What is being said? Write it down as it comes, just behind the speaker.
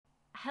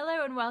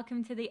Hello and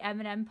welcome to the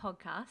M&M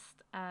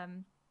podcast.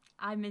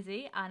 I'm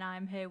Izzy and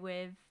I'm here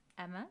with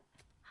Emma.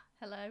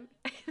 Hello.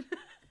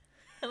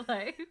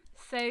 Hello.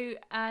 So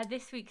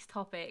this week's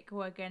topic,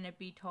 we're going to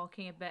be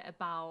talking a bit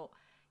about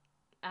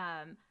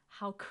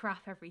how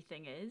crap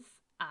everything is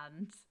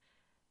and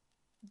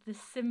the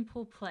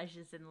simple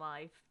pleasures in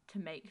life to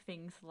make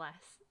things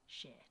less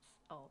shit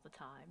all the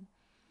time.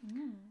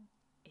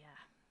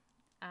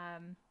 Yeah.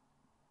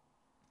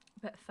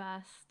 But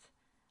first,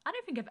 I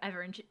don't think I've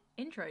ever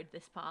introed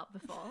this part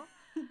before,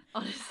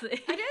 honestly.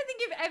 I don't think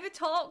you've ever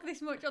talked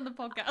this much on the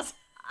podcast.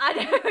 I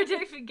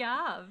don't think I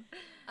have.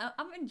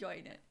 I'm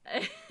enjoying it.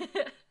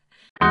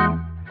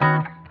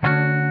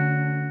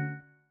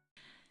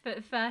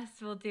 But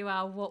first, we'll do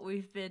our what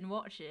we've been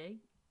watching,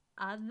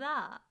 and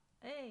that.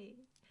 Hey.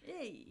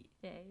 Hey.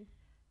 Hey.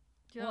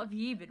 What have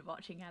you been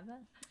watching,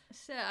 Emma?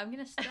 So I'm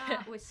going to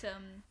start with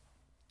some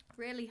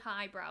really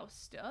highbrow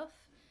stuff.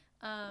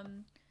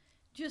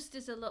 Just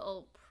as a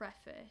little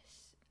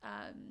preface,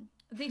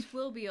 this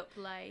will be up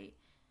late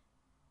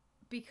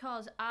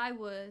because I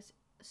was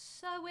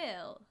so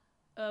ill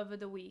over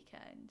the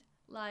weekend.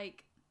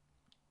 Like,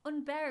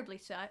 unbearably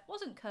so. It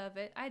wasn't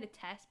COVID, I had a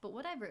test, but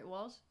whatever it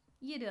was,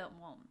 you don't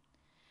want.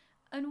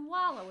 And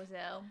while I was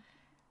ill,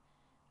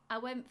 I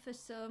went for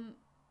some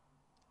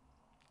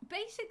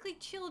basically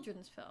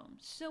children's films.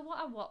 So what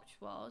I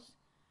watched was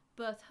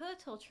both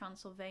Hotel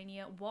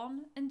Transylvania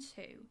 1 and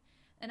 2,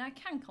 and I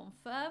can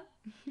confirm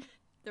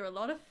they're a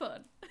lot of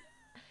fun.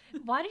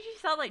 Why did you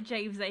sound like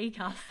James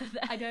Acaster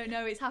there? I don't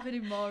know, it's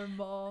happening more and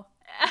more.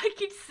 I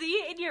can see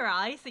it in your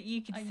eyes that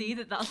you can see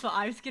that that's what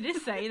I was going to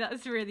say.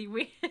 That's really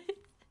weird.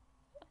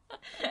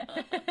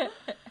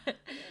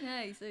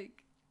 Yeah, he's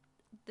like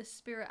the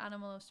spirit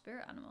animal of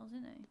spirit animals,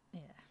 isn't he?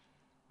 Yeah.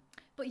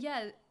 But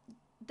yeah,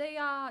 they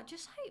are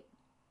just like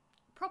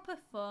proper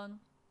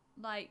fun,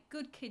 like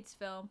good kids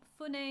film,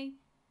 funny,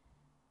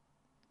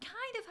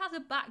 kind of has a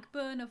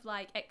backbone of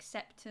like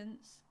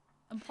acceptance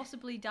and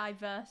possibly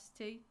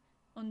diversity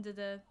under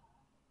the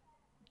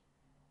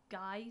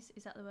guise,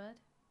 is that the word?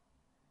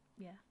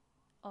 Yeah.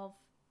 Of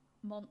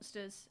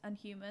monsters and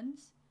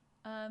humans.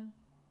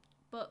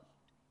 But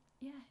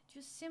yeah,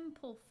 just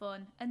simple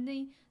fun. And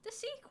the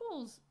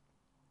sequel's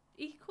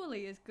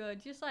equally as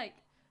good, just like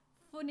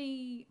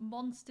funny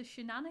monster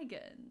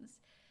shenanigans.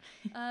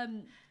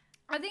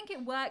 I think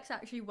it works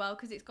actually well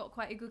because it's got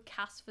quite a good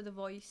cast for the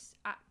voice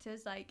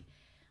actors. Like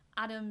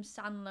Adam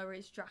Sandler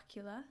is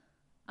Dracula.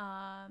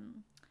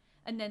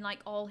 And then like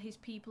all his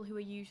people who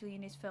are usually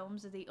in his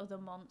films are the other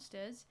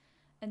monsters.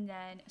 And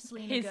then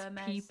Selena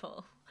Gomez. His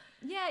people.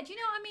 Yeah, do you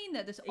know what I mean?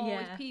 That there's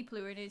always Yeah. people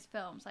who are in his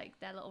films, like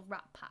their little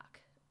rat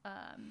pack,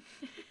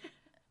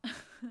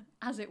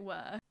 as it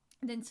were.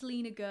 And then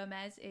Selena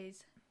Gomez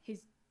is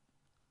his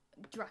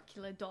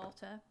Dracula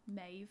daughter,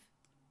 Mavis.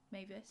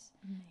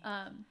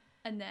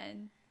 And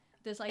then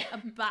there's like a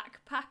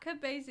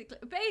backpacker, basically.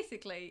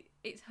 Basically,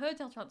 it's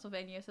Hotel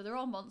Transylvania, so they're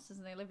all monsters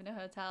and they live in a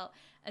hotel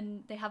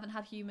and they haven't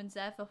had humans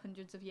there for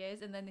hundreds of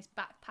years. And then this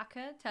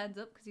backpacker turns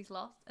up because he's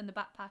lost, and the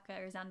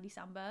backpacker is Andy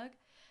Samberg.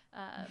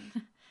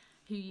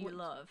 Who you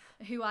love.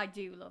 Who I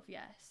do love,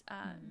 yes.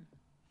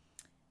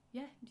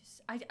 Yeah,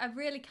 just I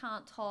really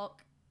can't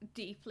talk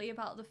deeply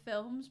about the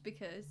films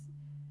because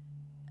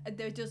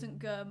there doesn't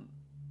go,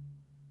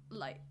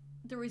 like,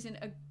 there isn't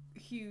a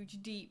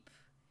huge, deep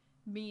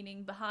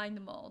meaning behind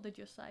them all. They're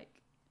just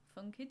like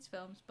fun kids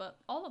films, but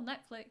all on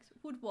Netflix.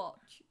 Would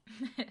watch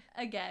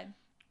again.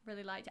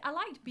 Really liked it. I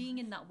liked being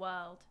in that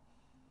world.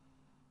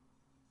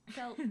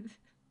 Felt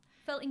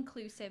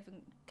inclusive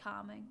and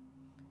calming.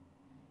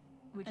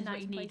 Which is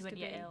what you need when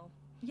you're ill.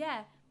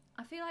 Yeah,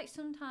 I feel like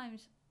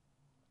sometimes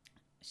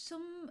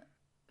some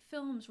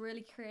films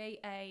really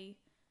create a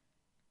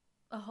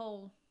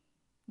whole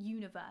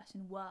universe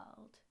and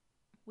world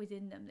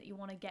within them that you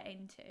want to get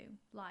into,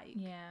 like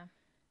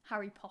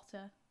Harry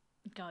Potter.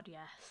 God,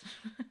 yes.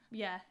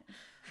 Yeah,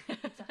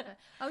 exactly.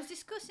 I was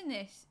discussing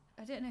this,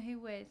 I don't know who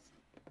with,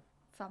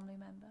 family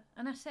member,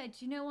 and I said,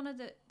 do you know one of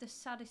the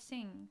saddest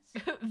things?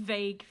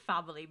 Vague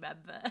family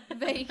member.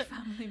 Vague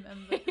family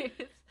member.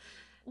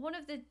 One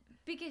of the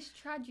biggest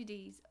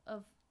tragedies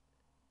of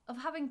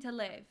having to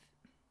live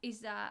is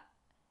that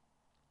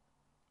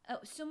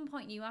at some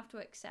point you have to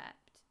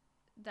accept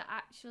that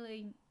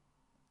actually,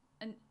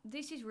 and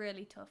this is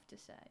really tough to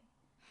say.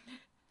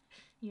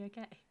 You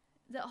okay?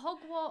 That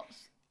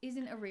Hogwarts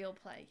isn't a real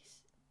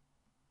place.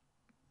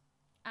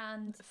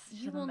 And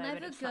you will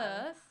never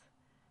go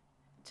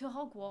to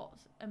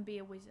Hogwarts and be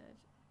a wizard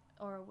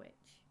or a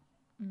witch.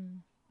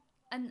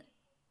 And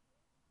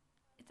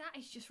that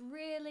is just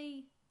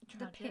really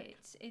tragic. The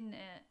pits in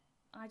it.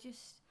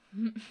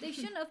 They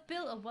shouldn't have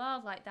built a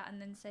world like that and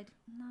then said,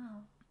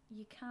 no,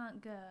 you can't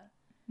go.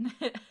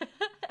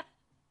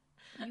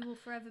 You will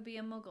forever be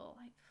a muggle.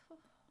 Like,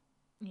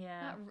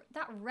 yeah.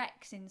 That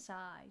wrecks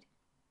inside.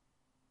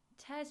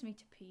 Tears me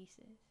to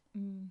pieces.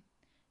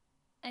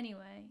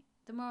 Anyway,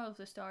 the moral of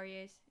the story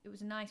is it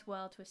was a nice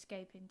world to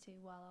escape into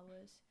while I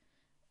was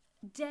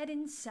dead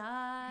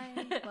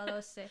inside, while I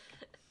was sick.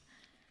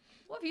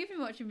 What have you been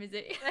watching,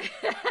 Mizzy?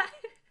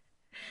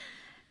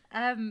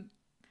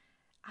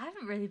 I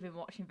haven't really been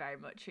watching very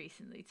much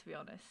recently, to be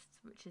honest,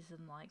 which is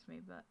unlike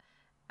me. But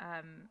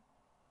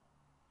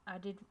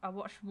I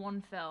watched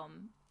one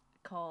film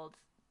called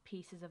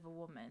Pieces of a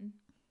Woman.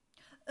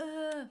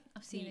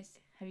 I've seen this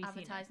Have you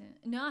advertising. seen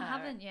it? No, I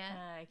haven't yet.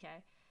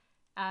 Okay.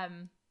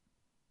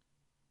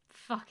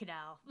 Fucking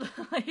hell.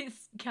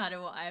 It's kind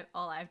of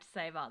all I have to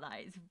say about that.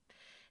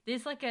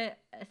 There's like a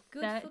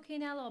good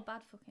fucking hell or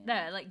bad fucking no,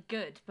 hell? like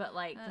good, but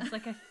like there's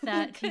like a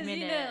 30-minute.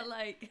 You know,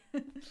 like.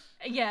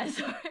 Yeah,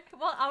 sorry.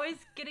 Well, I was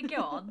gonna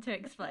go on to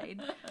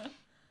explain.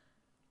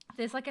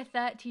 There's like a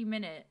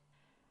 30-minute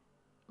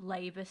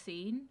labour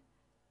scene,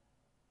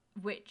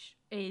 which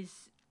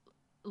is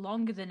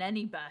longer than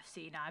any birth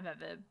scene I've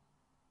ever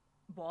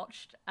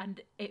watched,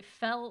 and it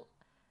felt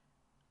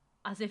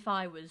as if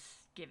I was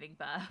giving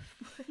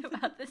birth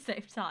at the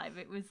same time.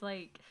 It was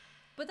like,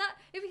 but that,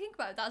 if you think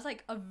about it, that's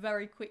like a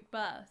very quick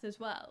birth as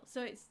well.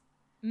 So it's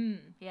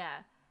yeah,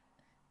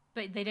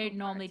 but they don't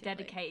normally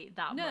dedicate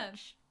that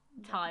much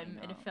time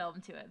in a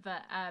film to it.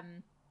 But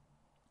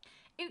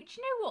do you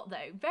know what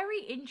though?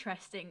 Very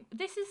interesting.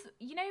 This is,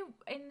 you know,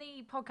 in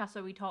the podcast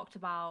where we talked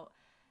about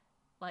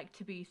like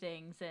taboo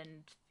things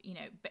and, you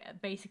know,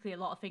 basically a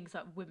lot of things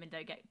that women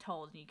don't get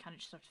told and you kind of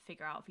just have to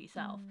figure out for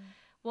yourself.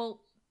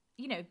 Well,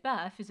 you know,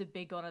 birth is a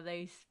big one of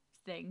those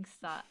things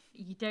that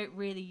you don't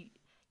really,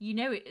 you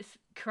know, it's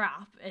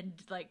crap and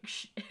like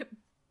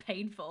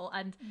painful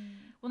and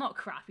well, not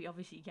crappy.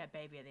 Obviously, you get a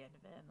baby at the end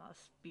of it and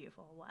that's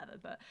beautiful or whatever.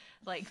 But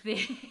like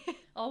the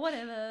or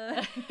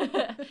whatever.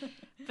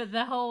 But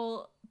the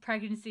whole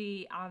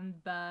pregnancy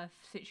and birth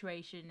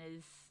situation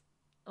is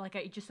like,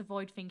 I just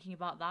avoid thinking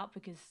about that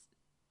because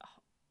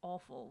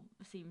awful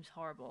seems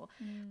horrible.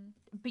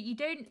 But you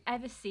don't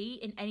ever see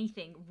in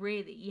anything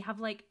really. You have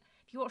like,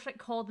 if you watch like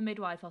Call the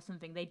Midwife or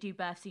something, they do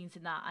birth scenes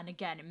in that, and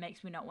again it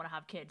makes me not want to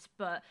have kids,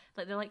 but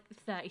like they're like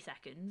 30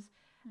 seconds.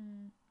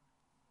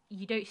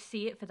 You don't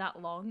see it for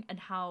that long and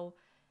how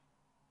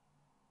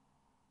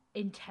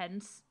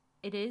intense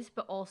it is,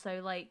 but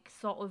also like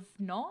sort of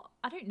not,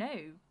 I don't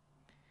know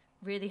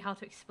really how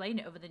to explain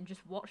it other than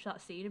just watch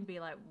that scene and be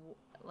like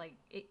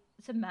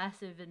it's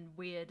immersive and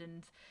weird,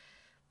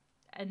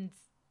 and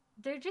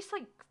they're just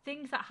like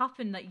things that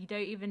happen that you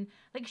don't even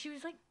like. She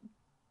was like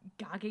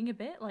gagging a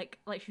bit, like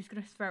she was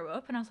gonna throw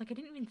up, and I was like, I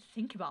didn't even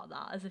think about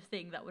that as a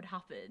thing that would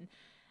happen.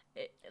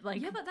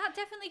 Like, yeah, but that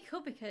definitely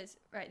could, because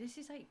right, this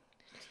is like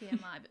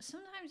TMI, but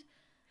sometimes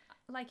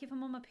like if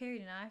I'm on my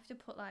period and I have to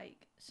put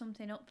like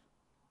something up,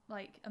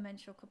 like a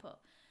menstrual cup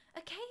up,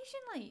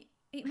 occasionally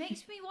it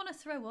makes me want to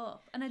throw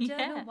up, and I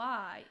don't know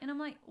why, and I'm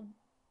like,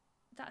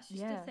 that's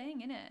just a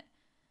thing, innit?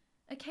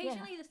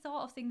 Occasionally the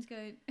thought of things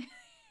going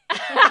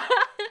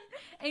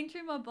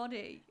entering my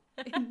body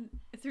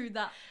through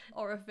that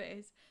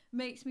orifice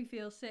makes me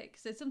feel sick.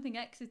 So something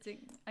exiting,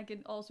 I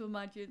can also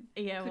imagine,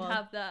 could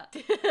have that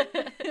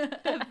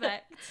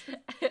effect.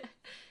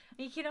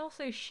 You can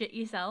also shit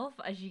yourself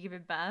as you give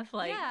birth.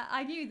 Like, yeah,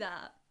 I knew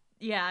that.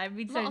 Yeah, I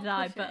mean, so did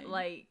I, but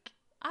like,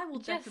 I will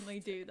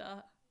definitely do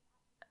that.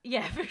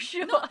 Yeah, for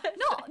sure.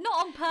 Not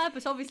on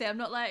purpose, obviously. I'm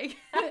not like,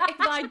 if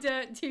I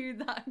don't do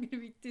that, I'm going to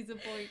be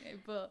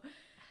disappointed, but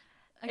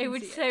it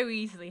would so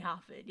easily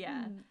happen,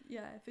 yeah.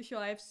 Yeah, for sure.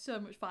 I have so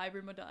much fibre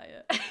in my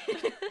diet.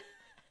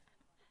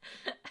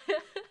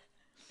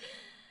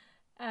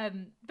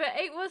 But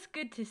it was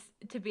good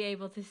to be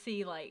able to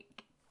see,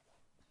 like,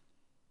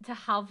 to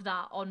have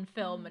that on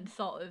film and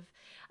sort of,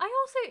 I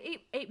also,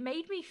 it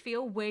made me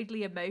feel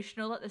weirdly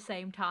emotional at the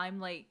same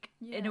time, like,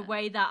 in a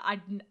way that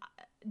I'd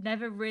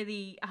never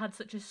really had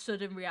such a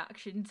sudden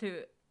reaction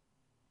to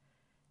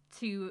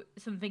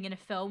something in a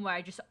film where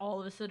I just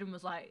all of a sudden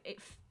was like,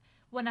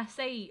 when I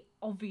say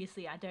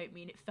obviously I don't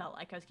mean it felt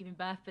like I was giving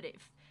birth, but it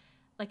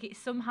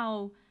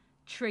somehow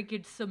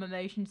triggered some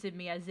emotions in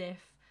me, as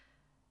if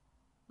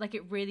like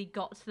it really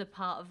got to the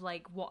part of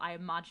like what I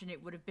imagine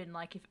it would have been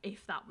like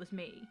if that was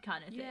me,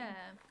 kind of thing. Yeah.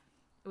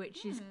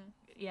 Which is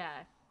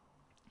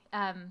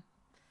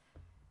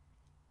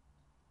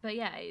but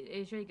yeah, it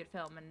was a really good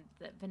film, and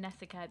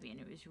Vanessa Kirby,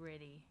 and it was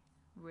really,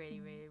 really,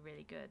 really,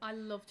 really good. I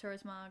loved her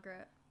as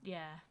Margaret.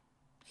 Yeah.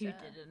 Who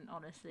didn't,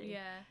 honestly?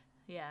 Yeah.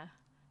 Yeah.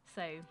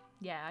 So,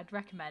 yeah, I'd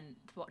recommend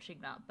watching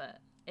that,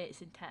 but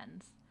it's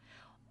intense.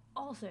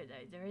 Also,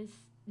 though, there is...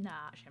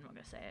 Nah, actually, I'm not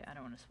going to say it. I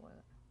don't want to spoil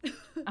it.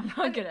 I'm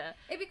not going to...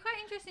 It'd be quite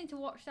interesting to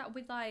watch that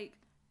with, like...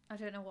 I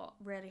don't know what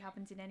really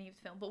happens in any of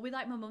the film, but with,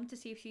 like, my mum, to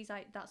see if she's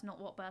like, that's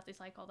not what birth is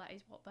like, or that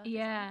is what birth is like.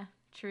 Yeah,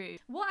 true.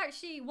 What's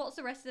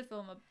the rest of the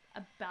film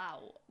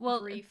about,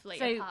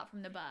 briefly, apart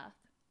from the birth?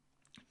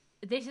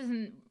 This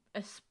isn't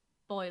a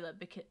spoiler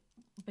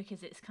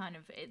because it's kind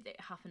of...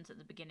 It happens at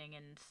the beginning,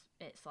 and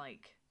it's,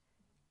 like...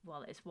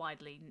 Well, it's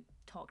widely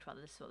talked about,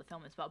 this is what the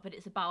film is about, but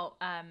it's about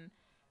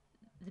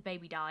the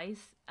baby dies,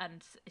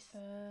 and it's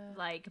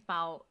like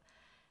about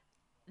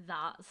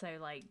that, so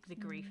like the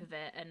grief of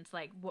it, and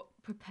like what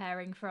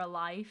preparing for a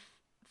life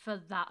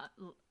for that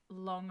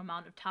long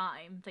amount of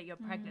time that you're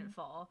pregnant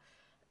for,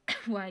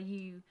 where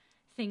you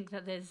think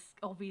that there's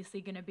obviously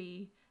going to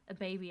be a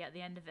baby at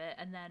the end of it,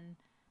 and then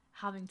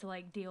having to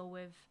like deal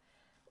with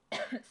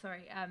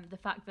sorry, the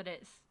fact that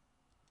it's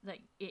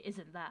like it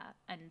isn't there,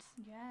 and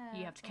Yeah.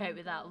 you have to cope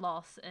with that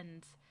loss,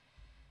 and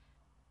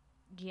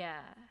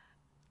yeah.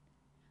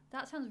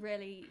 That sounds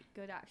really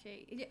good,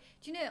 actually.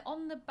 Do you know,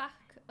 on the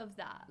back of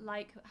that,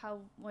 like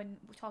how when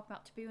we're talking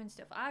about taboo and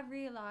stuff, I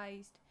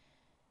realised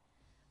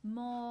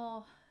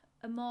more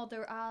and more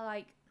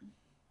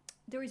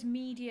there is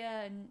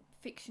media and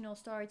fictional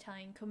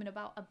storytelling coming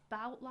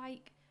about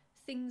like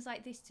things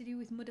like this to do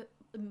with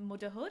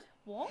motherhood.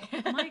 What?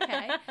 Am I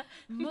okay?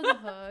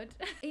 Motherhood.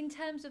 In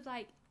terms of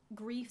like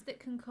grief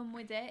that can come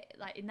with it,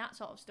 like in that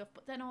sort of stuff,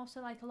 but then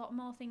also like a lot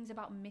more things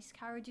about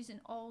miscarriages and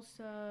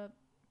also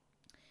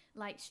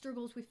like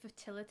struggles with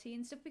fertility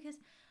and stuff, because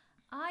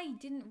I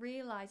didn't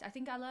realise, I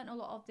think I learnt a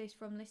lot of this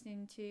from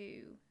listening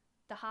to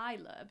the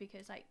Hyla,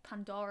 because like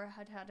Pandora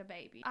had a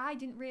baby. I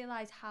didn't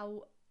realise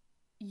how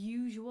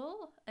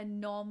usual and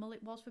normal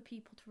it was for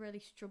people to really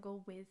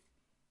struggle with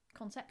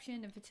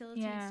conception and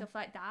fertility and stuff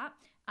like that,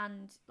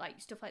 and like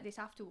stuff like this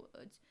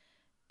afterwards.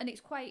 And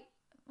it's quite,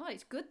 well,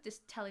 it's good this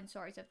telling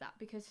stories of that,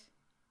 because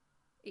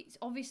it's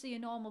obviously a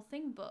normal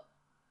thing, but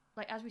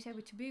like as we said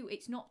with taboo,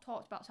 it's not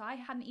talked about. So I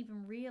hadn't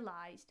even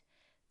realised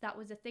that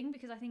was a thing,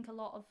 because I think a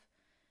lot of,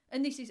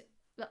 and this is,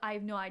 I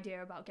have no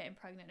idea about getting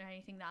pregnant or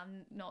anything, that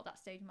I'm not at that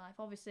stage in my life,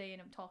 obviously,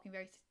 and I'm talking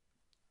very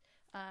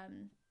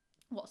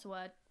what's the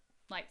word,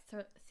 like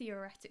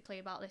theoretically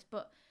about this,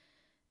 but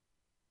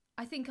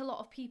I think a lot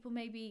of people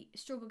maybe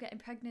struggle getting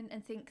pregnant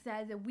and think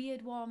they're the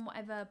weird one,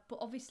 whatever, but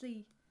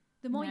obviously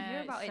the more you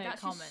hear about it, that's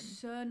common.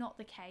 Just so not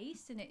the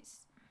case, and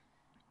it's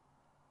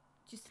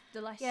just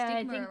the less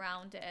stigma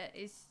around it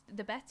is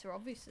the better,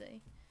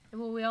 obviously.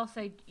 Well,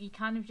 you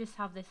kind of just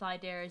have this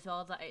idea as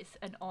well that it's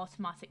an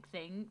automatic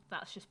thing,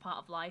 that's just part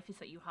of life, is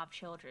that you have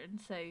children.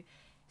 So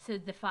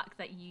the fact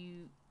that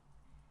you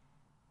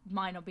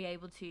might not be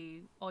able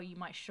to, or you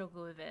might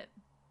struggle with it,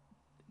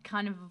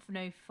 kind of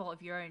no fault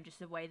of your own, just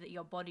the way that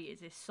your body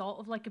is sort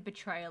of like a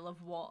betrayal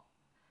of what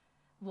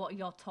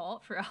you're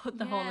taught throughout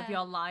the whole of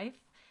your life.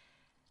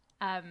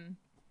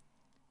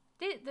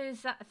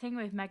 There's that thing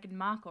with Meghan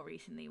Markle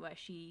recently where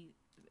she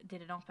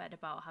did an op-ed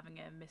about having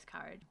a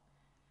miscarriage.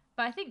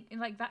 But I think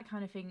like that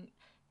kind of thing,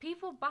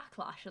 people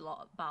backlash a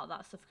lot about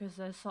that stuff because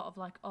they're sort of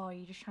like, oh,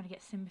 you're just trying to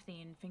get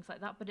sympathy and things like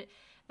that. But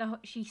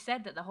she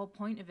said that the whole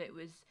point of it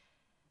was,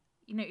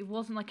 you know, it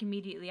wasn't like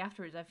immediately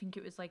afterwards. I think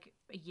it was like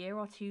a year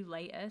or two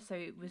later. So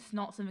it was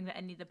not something that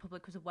any of the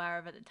public was aware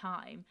of at the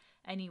time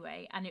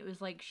anyway. And it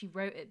was like she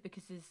wrote it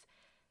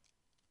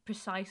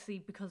precisely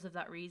because of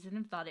that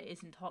reason, that it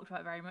isn't talked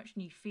about very much.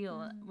 And you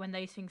feel when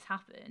those things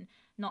happen,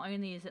 not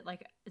only is it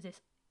like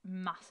this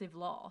massive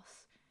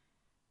loss,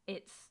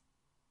 it's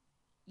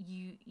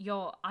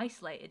you're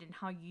isolated in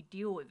how you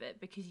deal with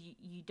it, because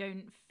you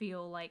don't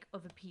feel like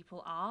other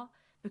people are,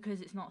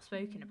 because it's not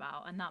spoken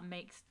about, and that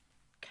makes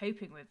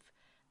coping with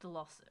the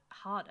loss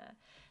harder.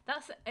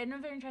 That's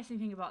another interesting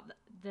thing about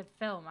the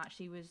film,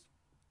 actually, was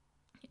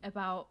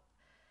about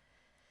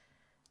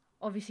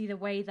obviously the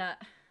way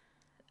that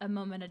a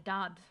mum and a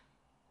dad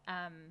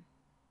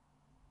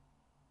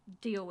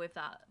deal with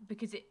that,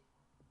 because it,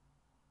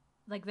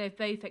 like, they've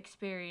both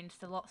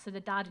experienced a lot. So the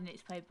dad in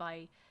it's played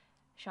by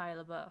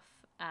Shia LaBeouf.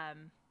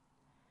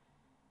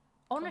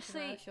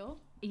 Honestly,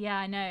 yeah,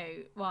 I know.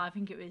 Well, I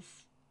think it was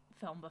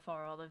filmed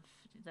before all of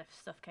the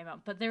stuff came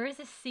out, but there is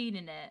a scene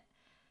in it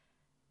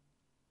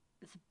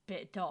that's a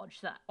bit dodge,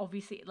 that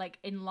obviously, like,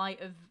 in light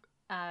of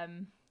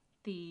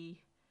the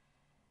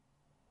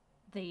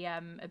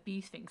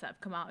abuse things that have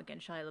come out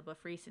against Shia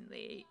LaBeouf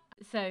recently,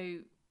 so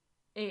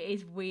it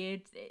is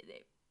weird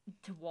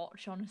to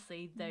watch,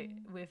 honestly, though,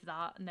 with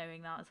that,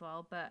 knowing that as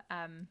well.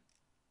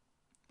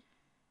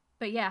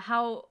 But yeah,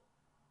 how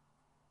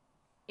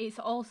it's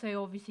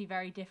also obviously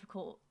very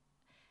difficult.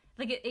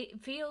 Like, it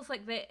feels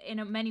like that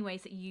in many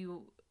ways that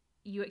you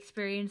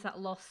experience that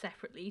loss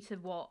separately to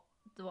what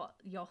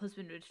your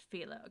husband would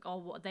feel it, or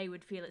what they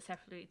would feel it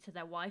separately to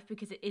their wife,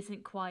 because it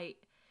isn't quite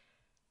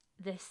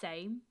the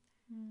same.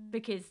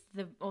 Because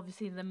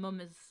obviously the mum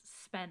has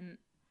spent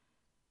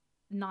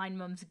 9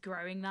 months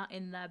growing that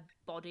in their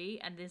body,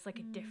 and there's like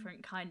a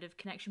different kind of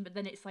connection. But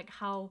then it's like,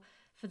 how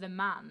for the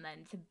man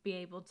then to be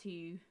able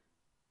to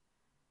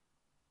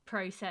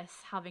process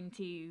having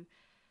to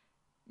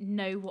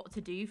know what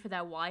to do for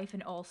their wife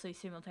and also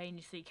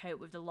simultaneously cope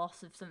with the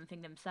loss of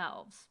something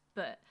themselves.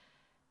 But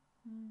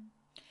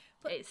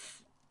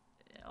it's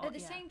at the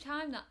same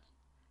time that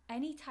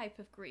any type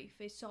of grief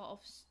is sort of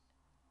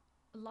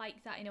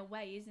like that in a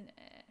way, isn't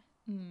it?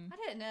 I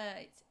don't know,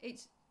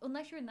 it's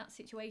unless you're in that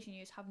situation,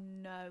 you just have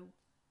no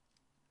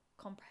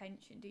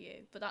comprehension, do you?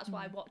 But that's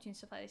why watching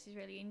stuff like this is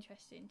really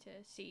interesting, to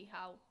see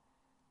how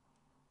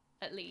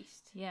at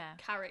least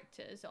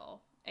characters or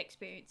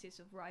experiences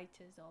of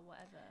writers or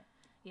whatever,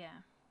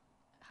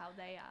 how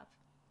they have.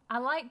 I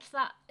liked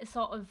that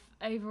sort of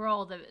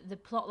overall. The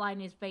plot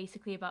line is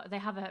basically about, they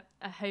have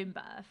a home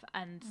birth,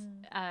 and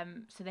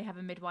so they have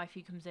a midwife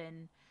who comes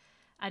in,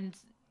 and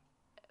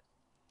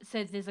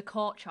so there's a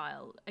court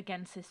trial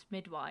against this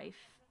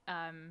midwife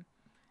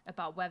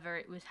about whether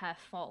it was her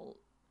fault.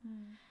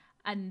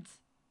 And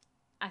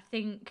I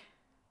think,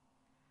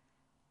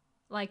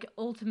 like,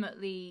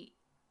 ultimately,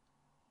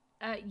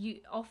 you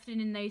often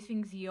in those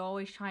things you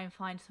always try and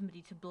find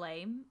somebody to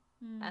blame,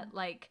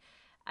 like,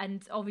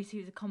 and obviously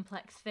it's a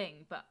complex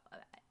thing, but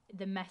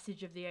the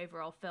message of the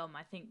overall film,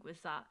 I think, was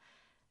that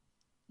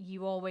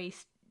you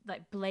always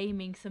like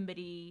blaming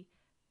somebody,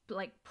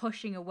 like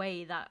pushing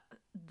away that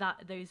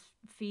those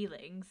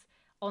feelings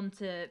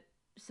onto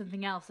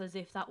something else as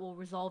if that will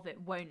resolve it,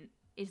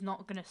 is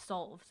not going to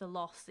solve the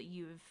loss that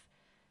you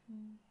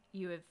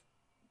have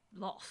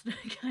lost,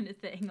 kind of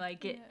thing.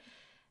 Like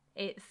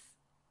it's.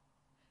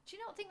 Do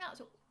you not think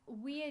that's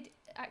weird?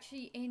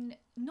 Actually, in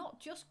not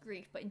just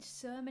grief, but in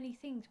so many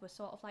things, we're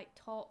sort of like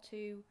taught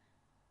to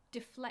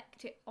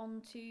deflect it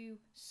onto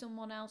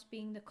someone else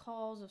being the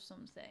cause of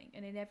something,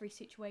 and in every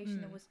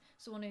situation there was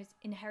someone who's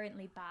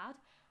inherently bad.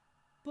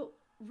 But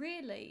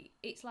really,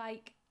 it's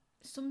like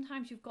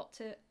sometimes you've got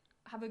to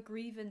have a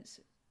grievance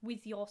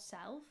with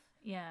yourself.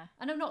 Yeah.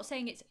 And I'm not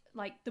saying it's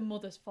like the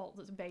mother's fault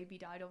that the baby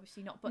died,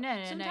 obviously not. But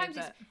no, sometimes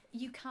but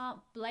you can't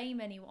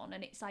blame anyone,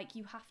 and it's like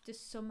you have to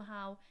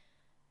somehow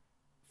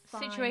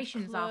find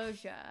situations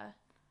closure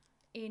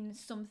in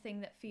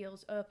something that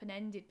feels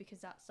open-ended, because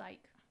that's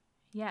like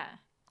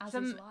as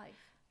is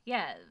life.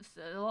 Yeah,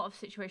 a lot of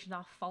situations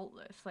are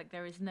faultless. Like,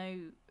 there is no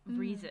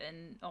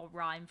reason or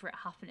rhyme for it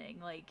happening.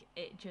 Like,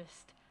 it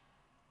just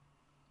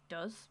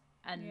does.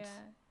 And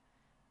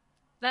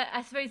that,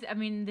 I suppose, I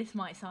mean, this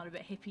might sound a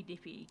bit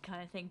hippy-dippy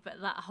kind of thing,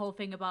 but that whole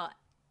thing about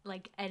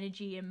like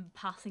energy and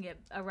passing it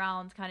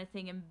around kind of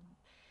thing, and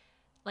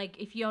like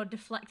if you're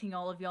deflecting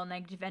all of your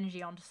negative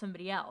energy onto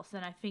somebody else,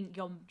 then I think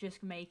you're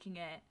just making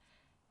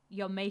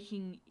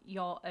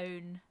your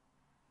own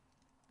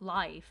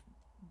life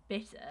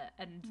bitter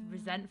and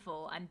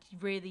resentful, and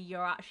really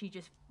you're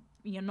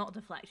not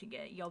deflecting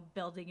it, you're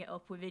building it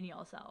up within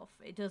yourself.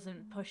 It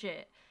doesn't push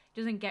it,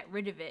 doesn't get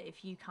rid of it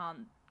if you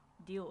can't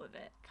deal with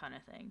it, kind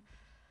of thing.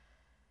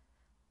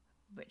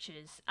 Which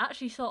is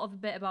actually sort of a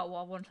bit about what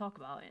I want to talk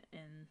about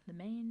in the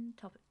main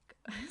topic.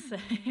 So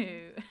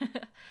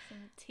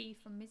some tea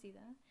from Mizzy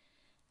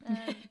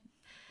there.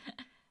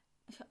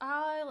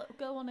 I'll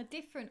go on a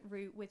different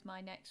route with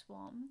my next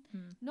one.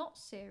 Not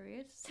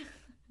serious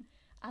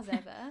as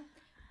ever,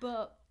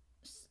 but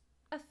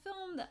a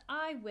film that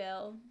I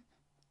will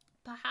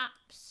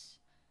perhaps,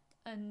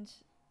 and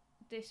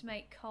this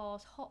may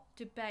cause hot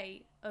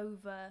debate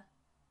over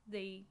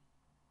the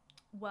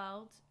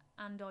world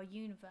and our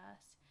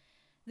universe,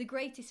 the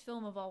greatest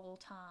film of all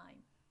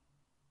time.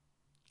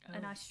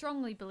 And I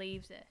strongly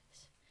believe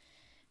this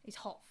is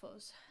Hot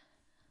Fuzz.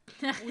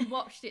 We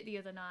watched it the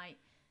other night,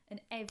 and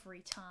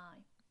every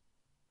time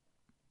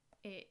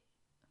it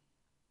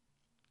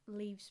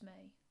leaves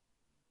me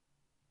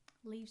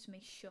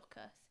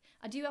shooketh.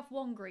 I do have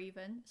one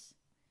grievance.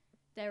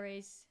 There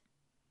is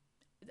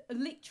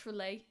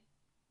literally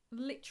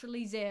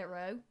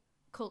zero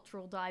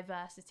cultural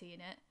diversity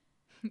in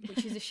it,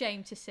 which is a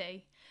shame to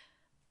see.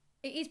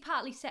 It is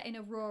partly set in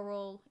a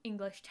rural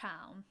English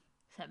town.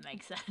 That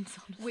makes sense,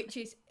 honestly. Which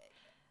is,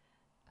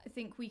 I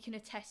think we can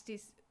attest,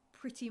 is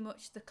pretty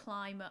much the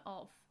climate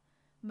of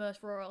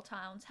most rural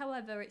towns.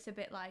 However, it's a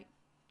bit like,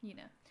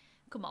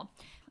 come on.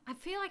 I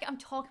feel like I'm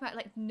talking about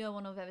like no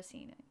one have ever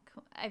seen it.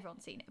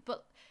 Everyone's seen it.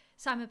 But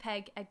Simon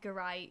Pegg, Edgar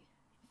Wright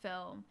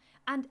film.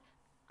 And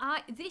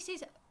this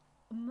is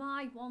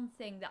my one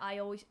thing that I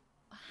always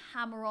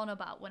hammer on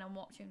about when I'm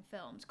watching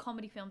films,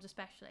 comedy films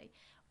especially.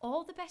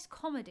 All the best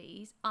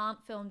comedies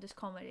aren't filmed as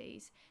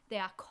comedies. They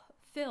are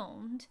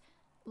filmed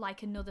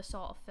like another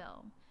sort of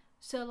film.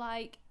 So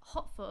like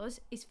Hot Fuzz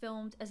is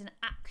filmed as an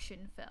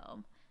action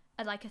film,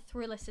 like a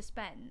thriller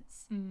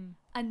suspense,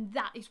 and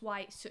that is why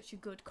it's such a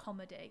good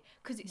comedy,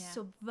 because it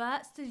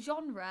subverts the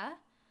genre,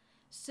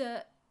 so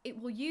it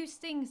will use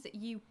things that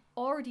you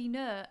already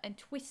know and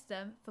twist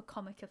them for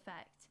comic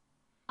effect.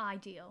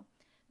 Ideal.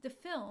 The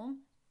film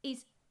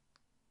is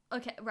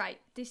okay, right,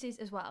 this is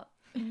as well.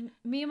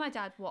 Me and my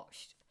dad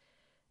watched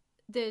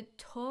The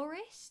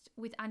Tourist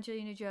with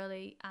Angelina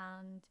Jolie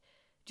and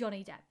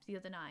Johnny Depp the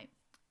other night.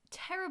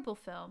 Terrible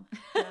film.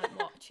 Don't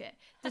watch it.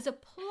 There's a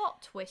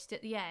plot twist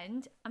at the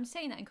end. I'm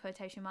saying that in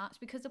quotation marks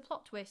because the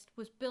plot twist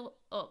was built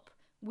up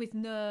with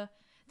there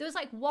was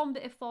like one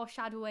bit of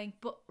foreshadowing,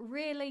 but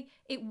really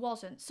it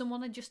wasn't.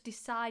 Someone had just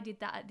decided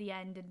that at the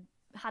end and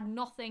had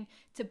nothing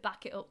to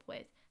back it up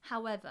with.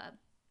 However,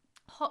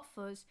 Hot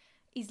Fuzz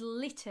is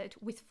littered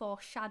with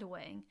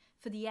foreshadowing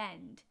for the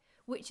end,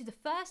 which the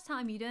first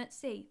time you don't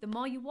see. The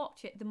more you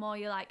watch it, the more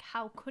you're like,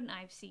 how couldn't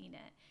I have seen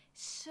it?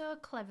 So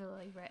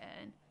cleverly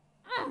written.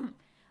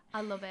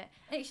 I love it.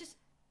 And it's just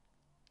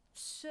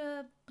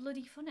so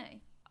bloody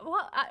funny.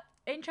 Well,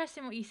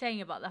 interesting what you're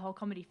saying about the whole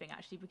comedy thing,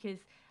 actually, because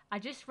I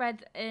just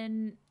read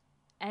an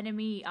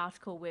NME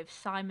article with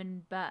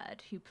Simon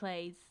Bird, who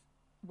plays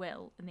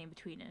Will in The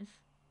Inbetweeners.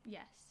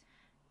 Yes.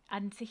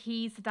 And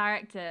he's the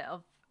director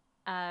of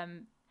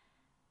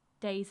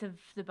Days of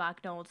the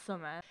Bagnalled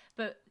Summer.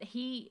 But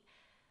he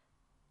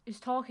is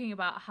talking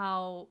about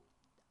how,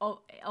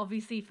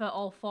 obviously, for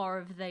all four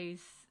of those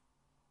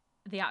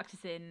the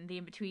actors in The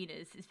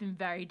Inbetweeners, it's been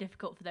very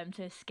difficult for them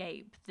to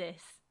escape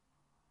this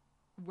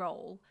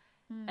role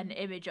and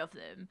image of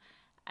them.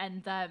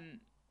 And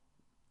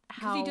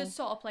because he does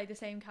sort of play the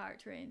same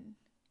character in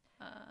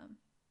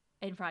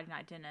Friday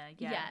Night Dinner,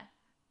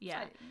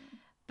 yeah.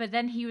 But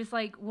then he was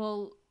like,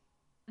 well,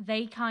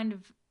 he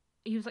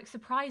was like,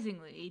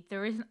 surprisingly,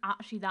 there isn't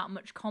actually that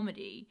much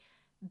comedy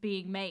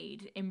being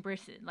made in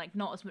Britain, like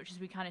not as much as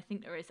we kind of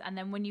think there is. And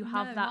then when you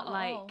have that,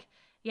 like,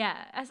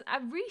 as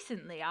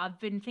recently I've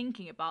been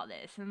thinking about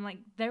this, and like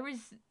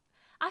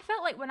I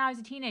felt like when I was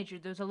a teenager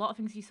there was a lot of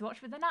things I used to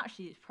watch, but then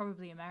actually it's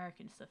probably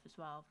American stuff as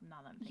well. Now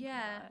that I'm thinking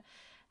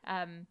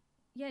about it.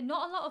 Yeah,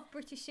 not a lot of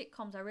British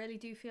sitcoms. I really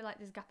do feel like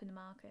there's a gap in the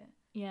market.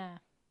 Yeah.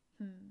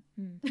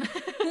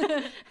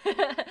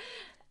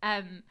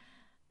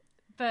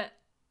 But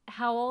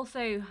how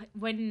also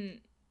when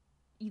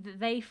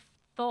they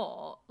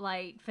thought,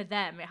 like, for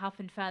them it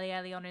happened fairly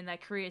early on in their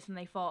careers, and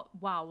they thought,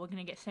 wow, we're going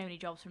to get so many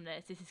jobs from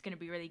this is going to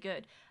be really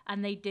good,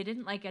 and they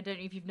didn't. Like, I don't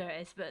know if you've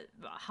noticed, but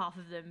half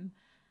of them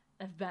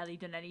have barely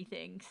done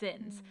anything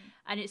since.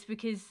 And it's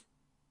because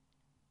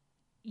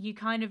you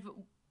kind of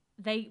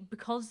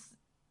because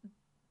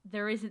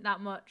there isn't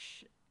that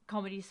much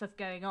comedy stuff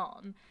going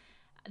on,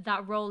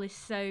 that role is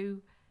so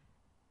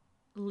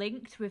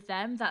linked with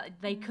them that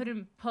they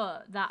couldn't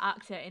put that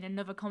actor in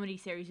another comedy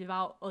series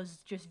without us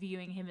just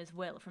viewing him as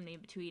Will from The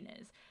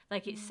Inbetweeners.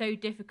 Like, it's so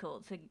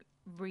difficult to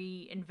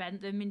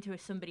reinvent them into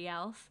somebody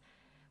else,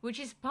 which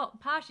is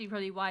partially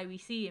probably why we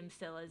see him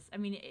still as, I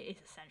mean, it is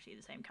essentially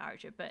the same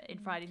character, but in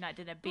Friday Night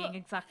Dinner being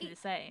exactly the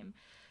same.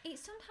 It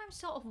sometimes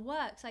sort of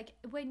works, like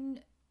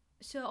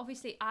so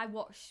obviously I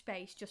watched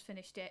Space, just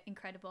finished it,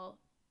 incredible,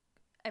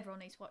 everyone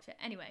needs to watch it.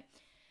 Anyway,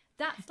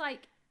 that's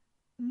like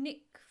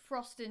Nick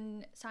Frost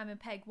and Simon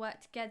Pegg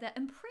work together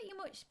and pretty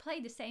much play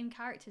the same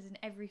characters in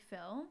every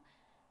film.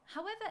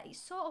 However, it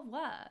sort of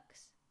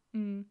works.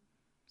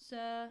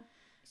 So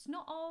it's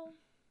not all.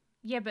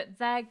 Yeah, but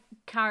their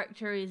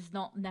character is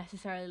not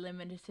necessarily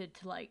limited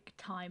to like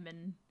time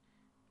and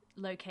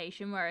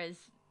location, whereas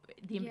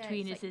The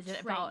Inbetweeners is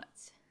about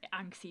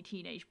angsty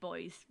teenage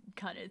boys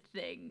kind of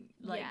thing.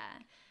 Like,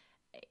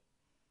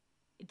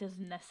 it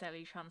doesn't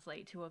necessarily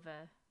translate to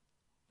other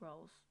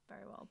roles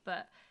very well,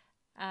 but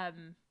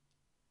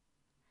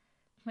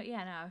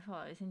yeah, no, I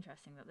thought it was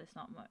interesting that there's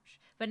not much.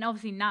 But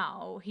obviously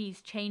now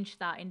he's changed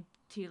that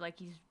into, like,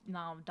 he's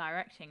now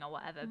directing or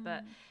whatever,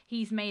 but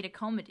he's made a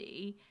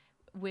comedy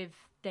with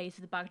Days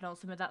of the Bagnall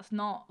Summer that's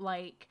not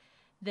like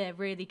the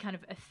really kind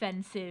of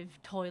offensive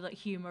toilet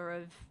humor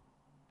of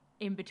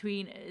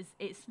Inbetweeners.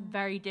 It's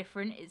very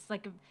different. It's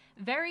like a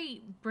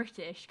very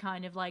British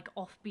kind of like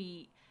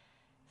offbeat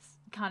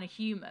kind of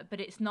humor, but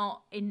it's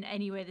not in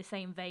any way the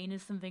same vein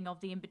as something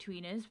of the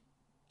Inbetweeners.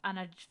 And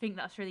I just think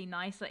that's really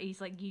nice that he's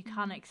like, you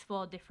can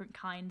explore different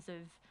kinds of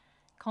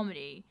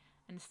comedy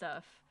and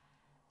stuff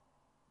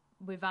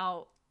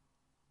without,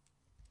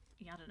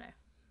 I don't know,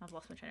 I've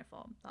lost my train of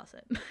thought. That's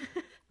it.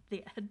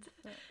 The end.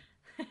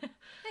 No,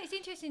 it's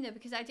interesting though,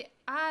 because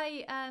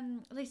I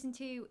listened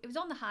to, it was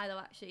on the Hilo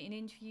actually, an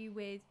interview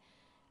with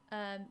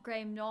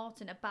Graham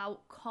Norton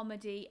about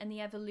comedy and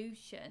the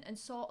evolution, and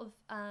sort of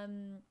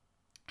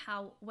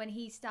how when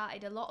he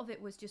started, a lot of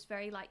it was just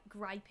very like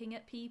griping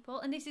at people,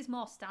 and this is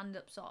more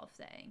stand-up sort of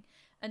thing,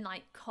 and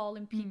like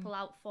calling people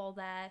out for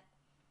their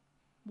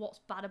what's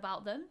bad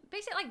about them,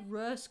 basically like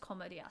roast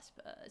comedy, I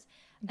suppose.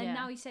 And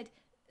now he said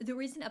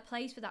there isn't a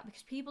place for that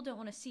because people don't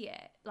want to see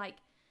it, like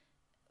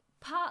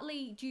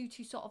partly due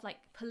to sort of like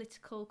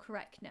political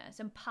correctness,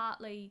 and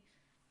partly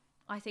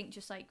I think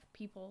just like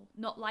people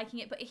not liking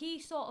it. But he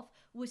sort of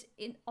was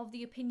of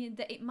the opinion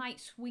that it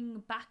might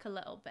swing back a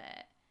little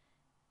bit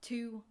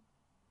to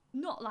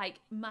not like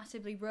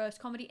massively roast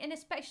comedy, and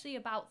especially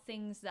about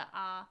things that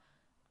are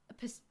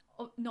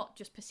not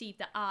just perceived,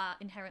 that are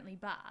inherently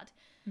bad,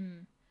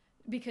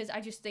 because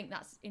I just think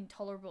that's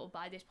intolerable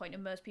by this point,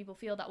 and most people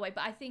feel that way.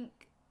 But I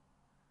think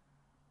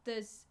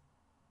there's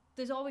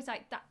always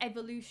like that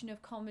evolution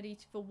of comedy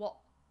for what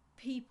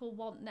people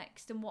want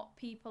next and what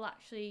people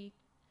actually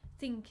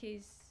think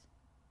is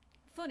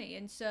funny.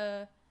 And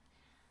so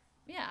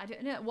I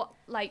don't know what,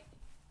 like,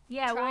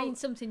 trying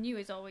something new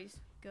is always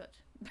good.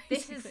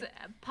 Basically. This is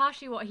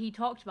partially what he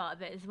talked about a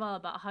bit as well,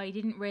 about how he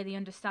didn't really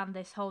understand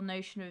this whole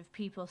notion of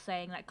people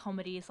saying that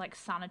comedy is like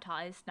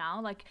sanitized now,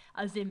 like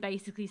as in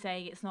basically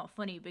saying it's not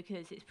funny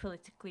because it's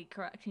politically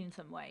correct in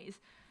some ways.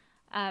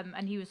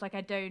 And he was like,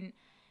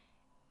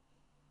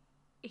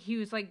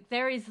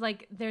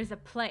 there's a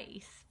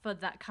place for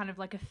that kind of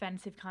like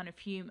offensive kind of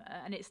humor,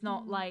 and it's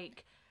not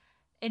like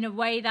in a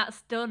way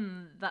that's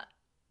done that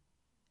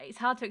it's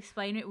hard to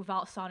explain it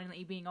without sounding like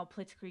you're being all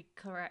politically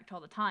correct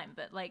all the time,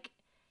 but like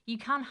you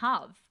can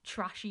have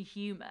trashy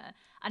humor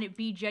and it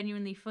be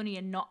genuinely funny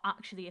and not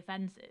actually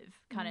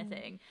offensive kind of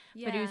thing.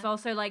 But it was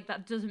also like,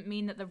 that doesn't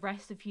mean that the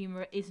rest of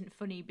humor isn't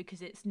funny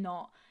because it's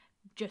not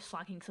just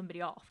slagging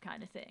somebody off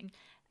kind of thing.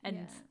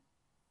 And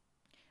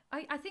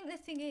I think the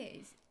thing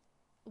is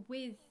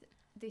with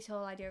this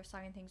whole idea of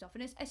slagging things off,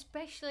 and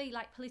especially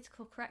like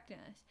political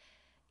correctness,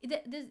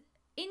 there's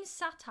in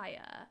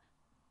satire,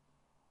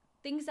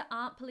 things that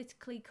aren't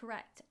politically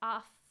correct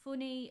are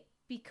funny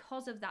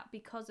because of that,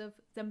 because of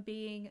them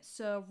being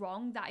so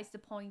wrong. That is the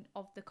point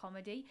of the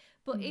comedy.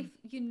 But if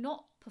you're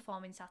not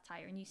performing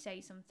satire and you say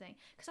something,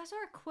 because I saw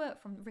a quote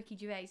from Ricky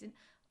Gervais, and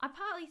I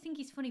partly think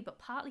he's funny, but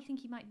partly think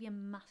he might be a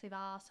massive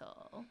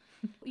arsehole.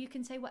 You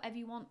can say whatever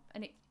you want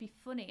and it be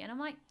funny. And I'm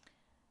like,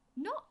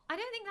 no, I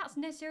don't think that's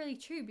necessarily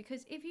true,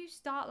 because if you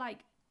start like,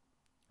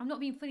 I'm not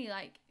being funny,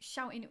 like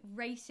shouting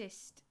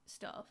racist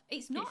stuff,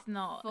 it's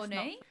not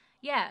funny.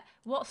 Yeah,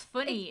 what's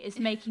funny is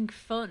making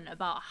fun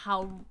about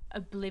how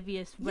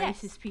oblivious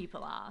racist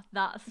people are.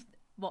 That's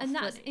what's funny.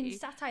 And that's in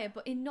satire,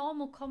 but in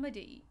normal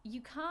comedy,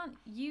 you can't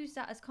use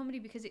that as comedy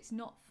because it's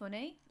not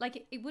funny.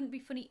 Like, it wouldn't be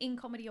funny in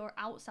comedy or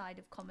outside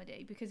of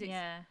comedy, because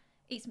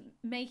it's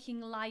making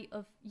light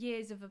of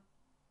years of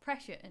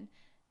oppression.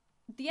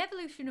 The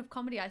evolution of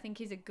comedy, I think,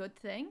 is a good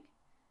thing.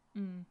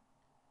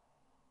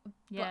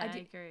 Yeah, I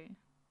agree.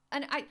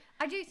 And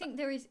I do think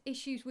there is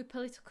issues with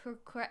political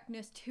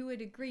correctness to a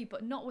degree,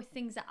 but not with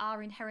things that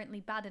are inherently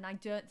bad, and I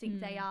don't think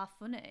they are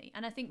funny.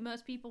 And I think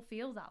most people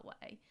feel that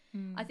way.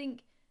 I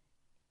think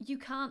you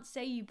can't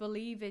say you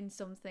believe in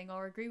something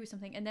or agree with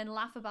something and then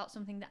laugh about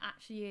something that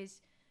actually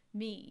is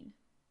mean.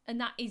 And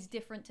that is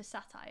different to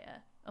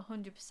satire,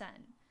 100%.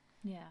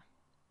 Yeah.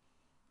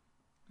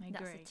 I agree.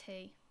 That's a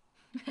T.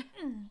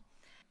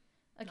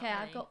 Okay,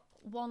 I've got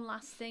one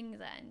last thing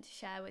then to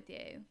share with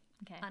you.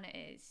 Okay. And it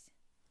is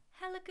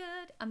hella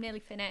good. I'm nearly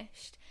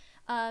finished.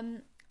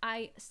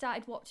 I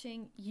started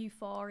watching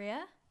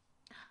Euphoria.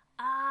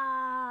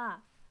 I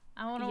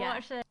want to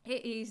watch it.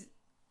 It is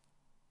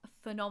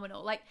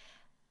phenomenal. Like,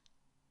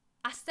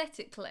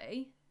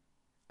 aesthetically,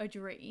 a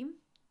dream.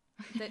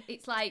 That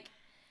it's like,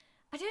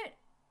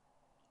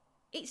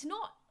 it's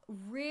not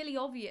really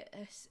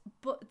obvious,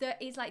 but there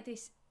is like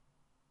this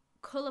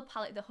colour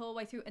palette the whole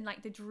way through, and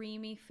like the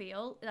dreamy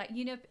feel. Like,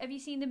 you know, have you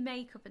seen the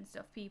makeup and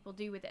stuff people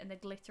do with it and the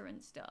glitter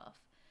and stuff?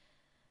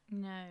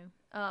 No.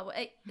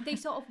 They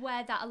sort of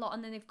wear that a lot,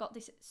 and then they've got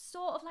this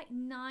sort of like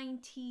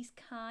 90s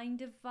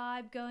kind of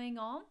vibe going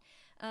on.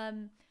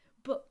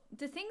 But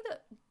the thing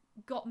that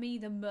got me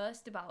the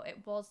most about it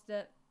was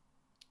that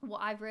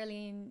what I've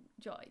really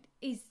enjoyed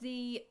is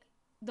the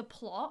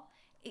plot.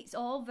 It's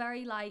all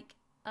very like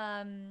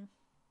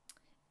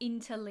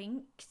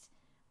interlinked,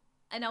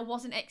 and I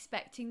wasn't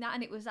expecting that,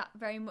 and it was that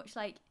very much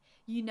like,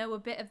 you know, a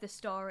bit of the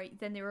story,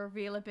 then they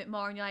reveal a bit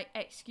more, and you're like,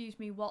 excuse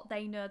me, what?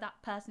 They know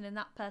that person, and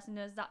that person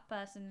knows that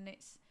person, and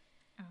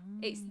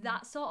it's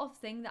that sort of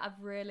thing that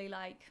I've really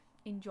like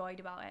enjoyed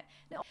about it.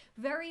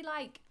 Very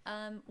like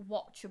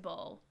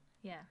watchable,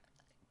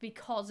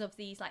 because of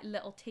these like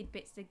little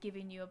tidbits they're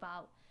giving you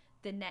about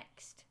the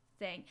next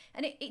thing,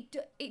 and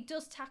it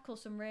does tackle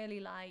some really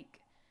like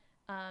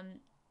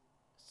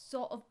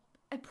sort of,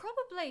 and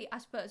probably I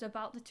suppose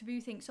about the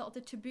taboo thing, sort of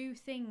the taboo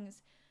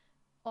things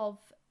of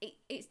it.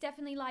 It's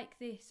definitely like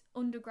this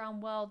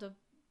underground world of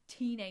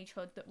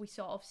teenagehood that we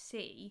sort of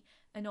see,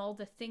 and all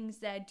the things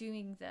they're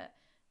doing that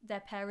their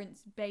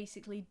parents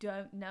basically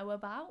don't know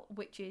about,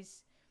 which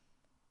is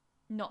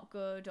not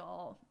good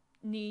or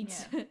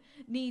needs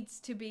needs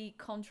to be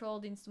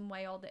controlled in some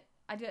way, or that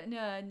I don't know.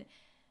 And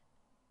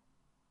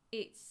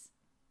it's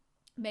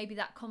maybe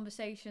that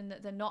conversation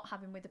that they're not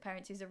having with the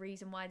parents is a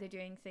reason why they're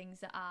doing things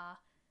that are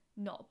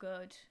not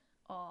good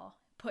or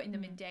putting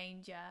them in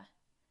danger,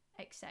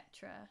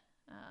 etc.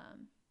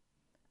 And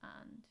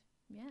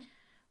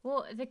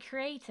well, the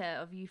creator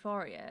of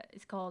Euphoria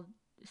is called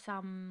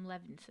Sam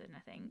Levinson, I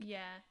think.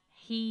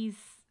 He's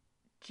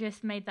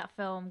just made that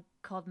film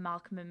called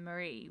Malcolm and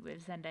Marie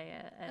with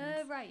Zendaya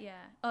and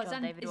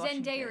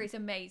Zendaya is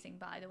amazing,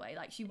 by the way.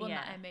 Like, she won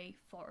that Emmy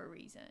for a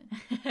reason.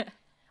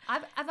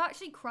 I've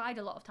actually cried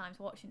a lot of times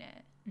watching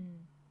it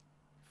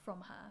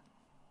from her.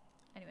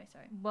 Anyway,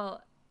 sorry.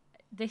 Well,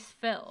 this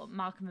film,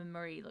 Malcolm and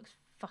Marie, looks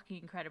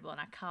fucking incredible, and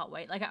I can't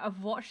wait. Like,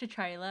 I've watched the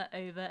trailer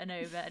over and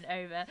over and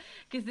over,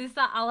 because there's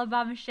that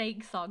Alabama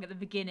Shake song at the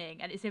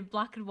beginning, and it's in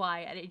black and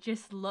white, and it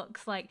just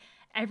looks like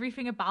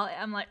everything about it.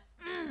 I'm like,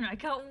 I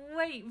can't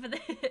wait for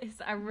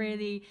this. I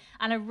really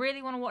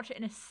want to watch it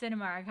in a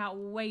cinema. I can't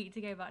wait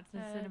to go back to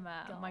the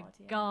cinema.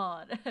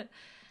 God.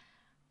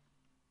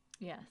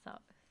 Yeah, so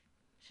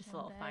it's just a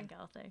little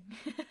fangirl thing.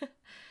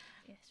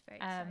 Yes, very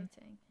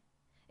exciting.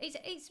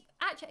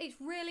 It's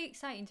really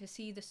exciting to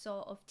see the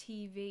sort of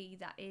TV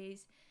that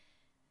is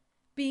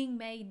being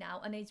made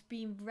now, and it's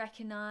being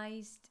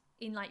recognised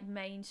in like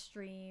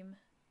mainstream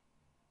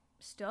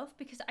stuff,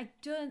 because I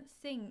don't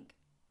think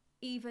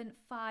even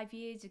 5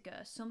 years ago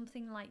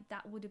something like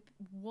that would have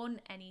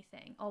won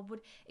anything, or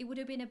it would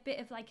have been a bit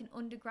of like an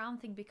underground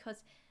thing,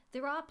 because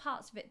there are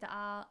parts of it that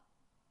are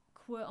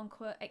quote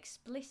unquote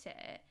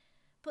explicit,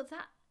 but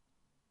that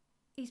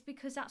is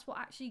because that's what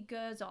actually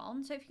goes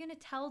on. So if you're going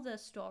to tell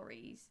those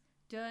stories,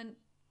 don't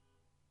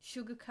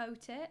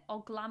sugarcoat it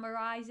or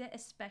glamorize it,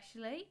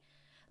 especially.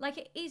 Like,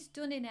 it is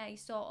done in a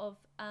sort of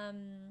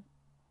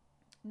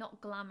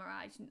not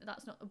glamorized,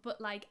 that's not,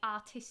 but like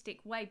artistic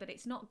way, but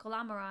it's not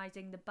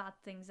glamorizing the bad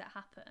things that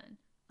happen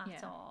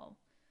at all.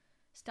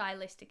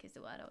 Stylistic is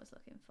the word I was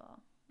looking for.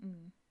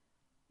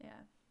 Yeah.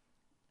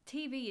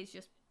 TV is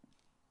just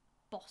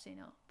bossing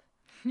up.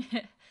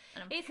 And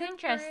It's here for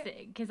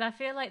interesting because I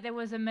feel like there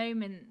was a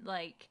moment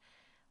like,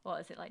 what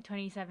is it, like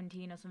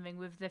 2017 or something,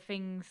 with the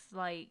things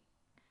like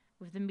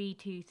with the Me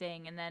Too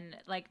thing, and then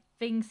like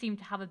things seemed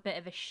to have a bit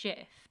of a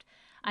shift,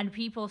 and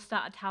people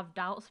started to have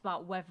doubts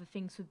about whether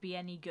things would be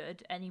any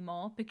good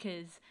anymore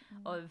because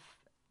of,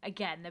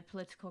 again, the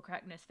political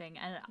correctness thing.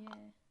 And Yeah.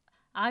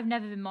 I've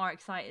never been more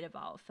excited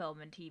about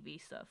film and TV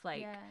stuff.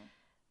 Like, Yeah.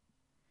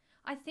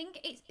 I think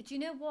it's. Do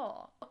you know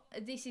what?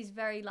 This is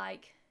very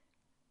like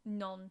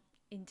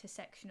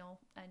non-intersectional,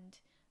 and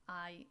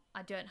I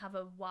don't have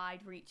a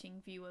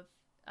wide-reaching view of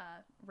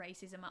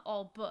racism at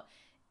all. But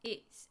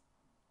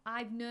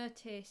I've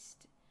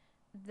noticed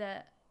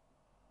that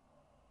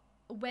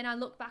when I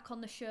look back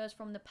on the shows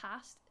from the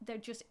past, there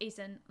just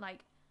isn't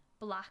like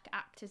black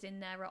actors in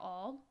there at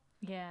all.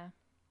 yeah.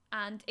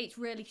 And it's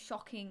really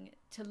shocking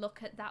to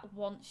look at that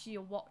once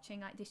you're watching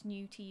like this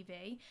new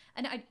TV.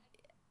 And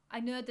I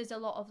know there's a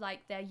lot of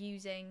like they're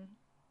using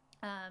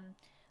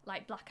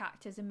like black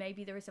actors, and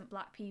maybe there isn't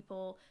black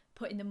people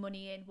putting the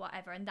money in,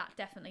 whatever, and that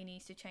definitely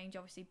needs to change,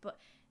 obviously. But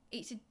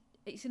it's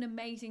an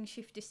amazing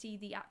shift to see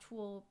the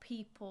actual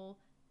people,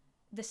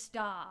 the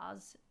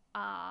stars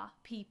are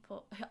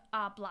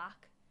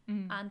black.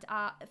 And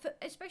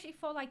especially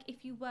for like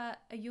if you were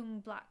a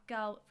young black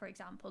girl, for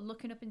example,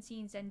 looking up and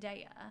seeing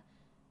Zendaya,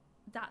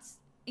 that's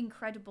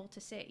incredible to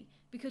see,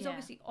 because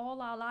obviously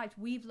all our lives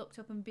we've looked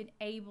up and been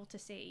able to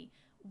see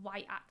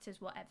white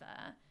actors,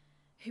 whatever,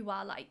 who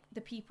are like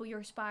the people you're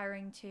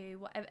aspiring to,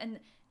 whatever,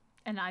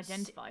 and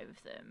identify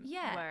with them.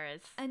 Yeah.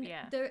 Whereas, and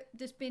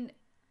there's been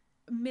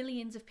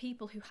millions of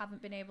people who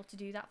haven't been able to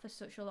do that for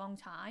such a long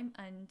time,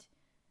 and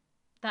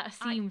that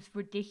seems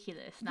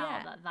ridiculous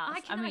now.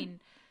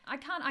 I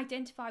can't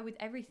identify with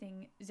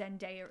everything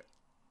Zendaya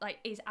like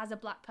is as a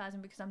black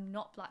person because I'm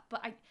not black,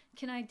 but I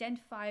can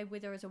identify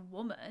with her as a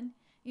woman.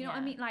 You know what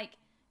I mean? Like,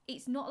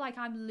 it's not like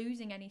I'm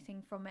losing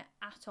anything from it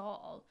at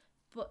all,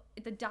 but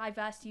the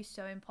diversity is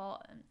so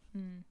important.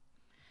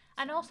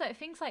 And also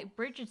things like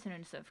Bridgerton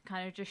and stuff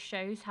kind of just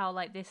shows how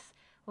like this,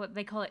 what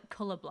they call it,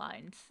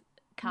 colorblind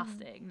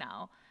casting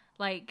now,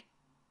 like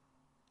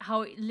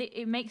how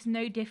it makes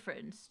no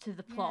difference to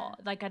the plot.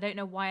 Like, I don't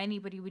know why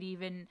anybody would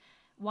even,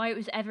 why it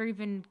was ever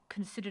even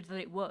considered that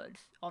it would,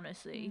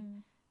 honestly.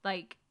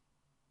 Like,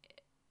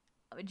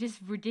 just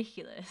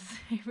ridiculous.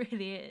 It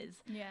really is.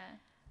 Yeah.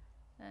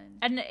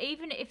 And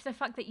even if the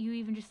fact that you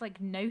even just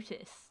like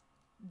notice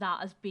that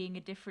as being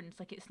a difference,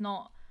 like, it's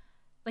not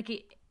like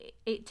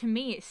it to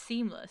me it's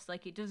seamless.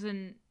 Like, it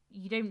doesn't,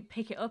 you don't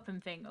pick it up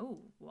and think, oh,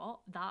 what,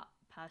 that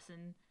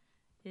person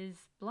is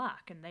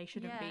black and they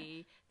shouldn't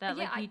be that.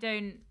 Like, you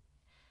don't.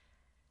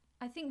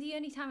 I think the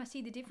only time I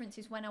see the difference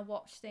is when I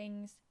watch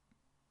things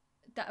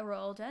that are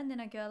older, and then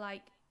I go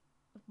like,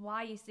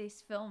 why is this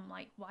film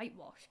like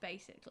whitewashed,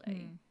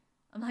 basically?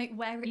 I'm like,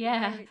 where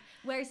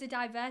is the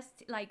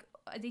diversity? Like,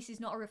 this is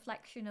not a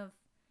reflection of,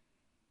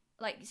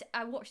 like,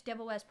 I watched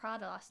Devil Wears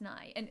Prada last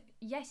night, and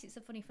yes, it's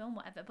a funny film,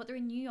 whatever, but they're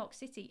in New York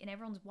City and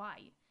everyone's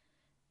white,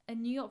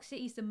 and New York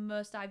City is one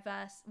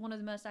of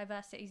the most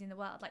diverse cities in the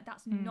world. Like,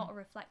 that's not a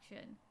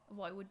reflection of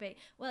what it would be.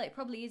 Well, it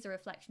probably is a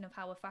reflection of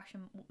how a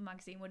fashion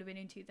magazine would have been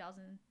in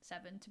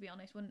 2007, to be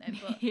honest, wouldn't it?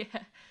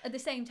 But at the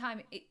same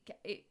time,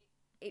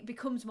 it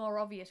becomes more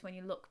obvious when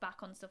you look back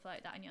on stuff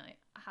like that, and you're like,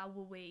 how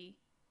were we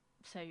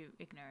so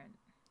ignorant?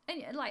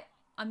 And like,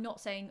 I'm not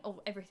saying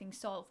everything's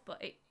solved,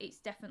 but it's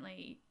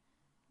definitely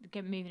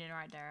moving in the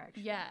right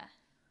direction. Yeah,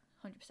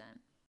 100%.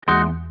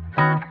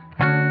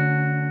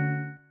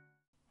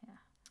 Yeah.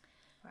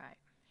 Right.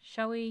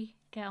 Shall we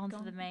get on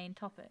to the main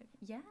topic?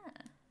 Yeah.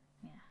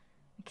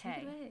 Okay.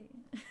 Take it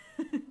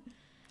away.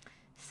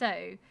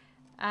 So,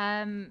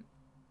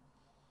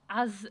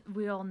 as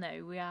we all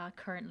know, we are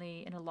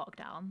currently in a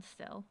lockdown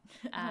still.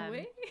 Are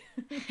we?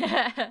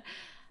 That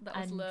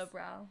was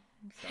lowbrow.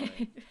 I'm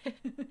sorry.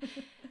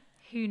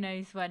 Who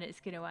knows when it's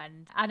going to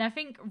end. And I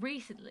think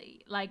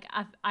recently, like,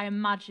 I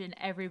imagine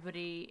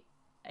everybody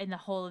in the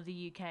whole of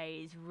the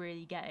UK is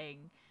really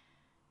getting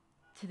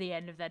to the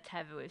end of their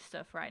tether with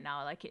stuff right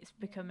now. Like, it's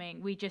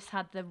becoming, we just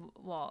had the,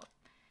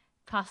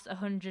 past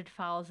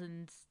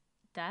 100,000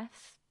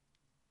 deaths,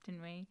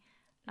 didn't we?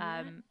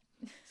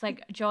 It's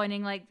like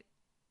joining, like,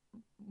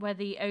 where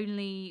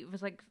it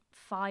was like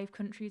 5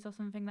 countries or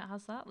something that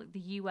has that. Like the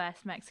US,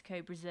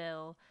 Mexico,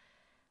 Brazil,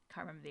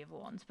 can't remember the other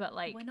ones, but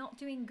like, we're not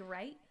doing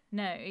great.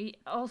 No,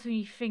 also when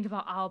you think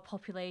about our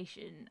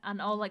population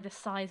and all like the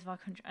size of our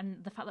country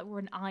and the fact that we're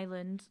an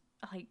island,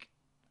 like,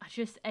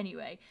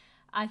 anyway,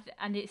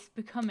 and it's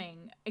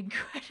becoming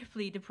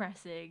incredibly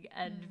depressing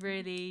and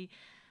really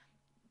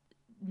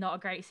not a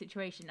great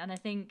situation. And I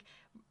think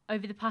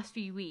over the past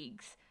few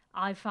weeks,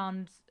 I've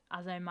found,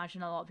 as I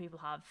imagine a lot of people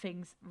have,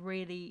 things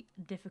really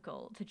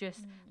difficult to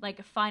just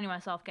like finding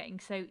myself getting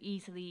so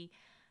easily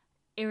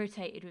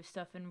irritated with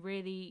stuff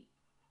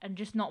and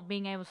just not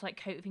being able to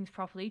like cope with things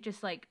properly,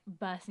 just like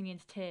bursting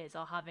into tears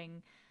or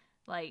having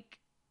like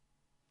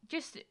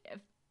just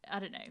I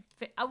don't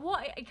know.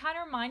 What it kind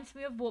of reminds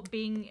me of what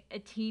being a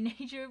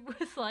teenager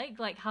was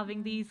like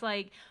having these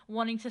like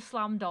wanting to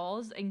slam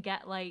doors and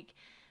get like,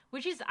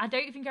 which is I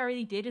don't think I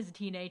really did as a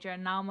teenager,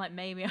 and now I'm like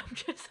maybe I'm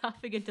just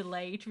having a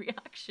delayed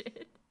reaction,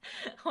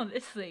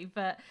 honestly.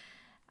 But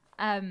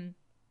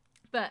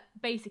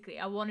basically,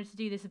 I wanted to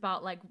do this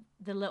about like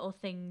the little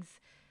things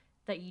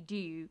that you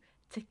do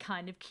to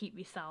kind of keep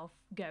yourself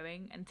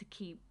going and to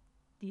keep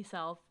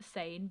yourself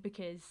sane,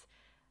 because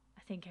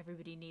I think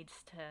everybody needs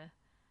to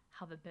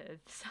have a bit of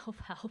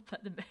self-help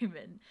at the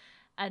moment.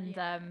 And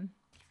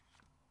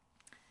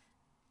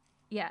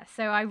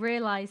so I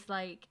realized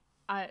like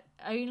I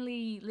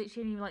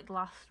literally like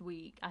last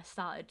week I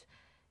started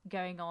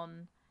going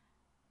on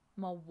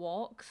more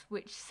walks,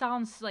 which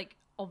sounds like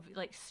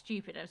like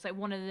stupid. It's like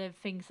one of the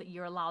things that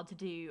you're allowed to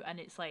do, and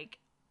it's like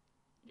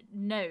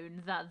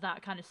known that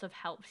that kind of stuff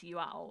helps you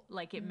out,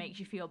 like it makes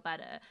you feel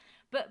better.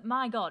 But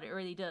my god, it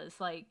really does.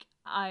 Like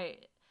I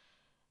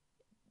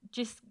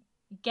just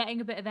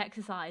getting a bit of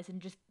exercise and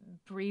just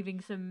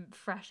breathing some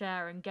fresh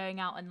air and going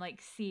out and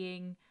like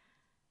seeing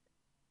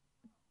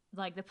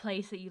like the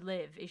place that you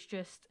live is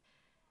just,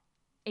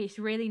 it's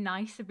really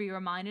nice to be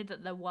reminded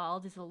that the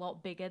world is a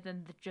lot bigger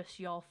than just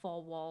your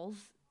four walls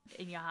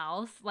in your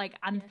house. Like,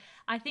 and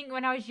I think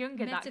when I was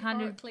younger, that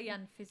kind of metaphorically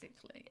and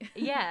physically.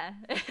 Yeah.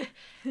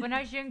 When I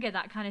was younger,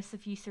 that kind of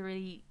stuff used to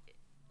really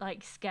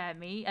like scare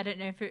me. I don't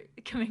know if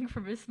it coming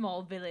from a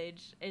small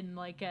village in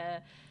like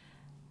a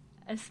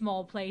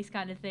small place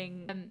kind of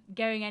thing,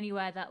 going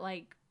anywhere that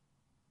like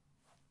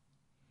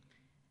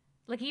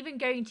even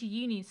going to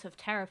uni and stuff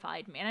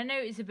terrified me. And I know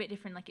it's a bit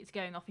different, like it's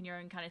going off in your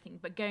own kind of thing,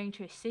 but going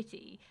to a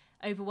city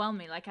overwhelmed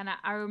me. Like, and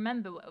I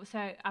remember,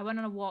 so I went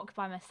on a walk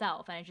by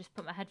myself and I just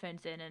put my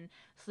headphones in and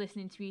was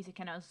listening to music,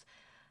 and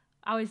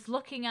I was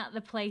looking at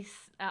the place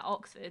at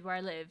Oxford where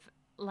I live,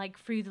 like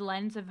through the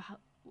lens of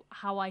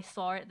how I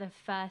saw it the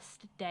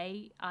first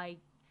day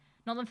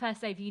not the first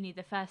day of uni,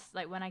 the first,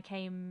 like when I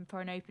came for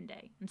an open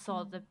day and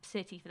saw the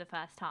city for the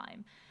first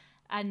time.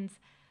 And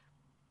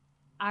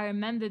I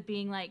remember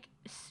being like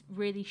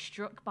really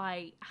struck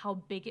by how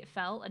big it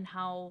felt and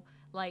how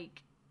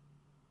like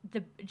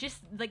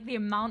the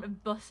amount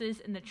of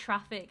buses and the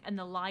traffic and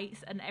the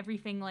lights and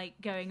everything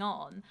like going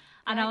on.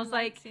 And I was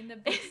like in the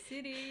big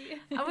city.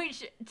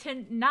 Which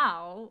to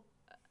now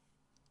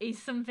is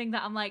something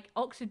that I'm like,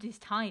 Oxford is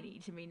tiny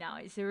to me now.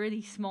 It's a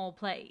really small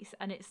place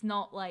and it's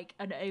not like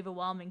an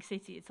overwhelming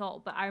city at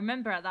all. But I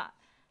remember at that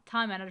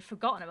time, and I'd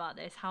forgotten about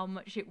this, how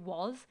much it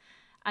was.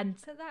 And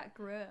so that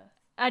growth.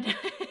 And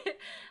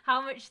how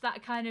much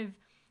that kind of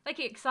like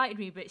it excited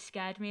me, but it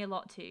scared me a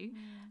lot too.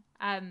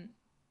 And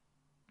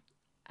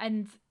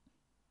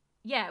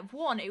yeah,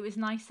 one, it was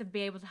nice to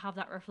be able to have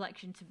that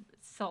reflection to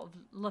sort of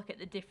look at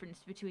the difference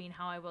between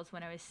how I was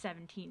when I was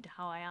 17 to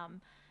how I am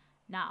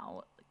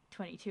now,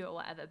 22 or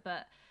whatever.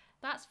 But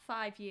that's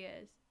 5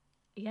 years.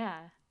 Yeah,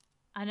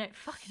 I know.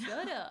 Fucking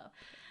shut up.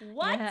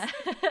 What?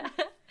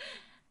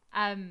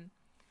 Yeah.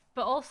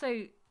 But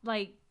also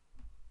like,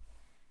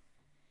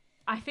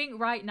 I think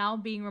right now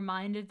being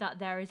reminded that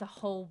there is a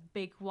whole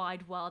big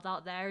wide world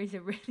out there is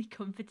a really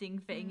comforting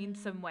thing in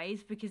some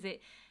ways, because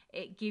it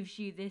gives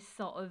you this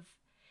sort of,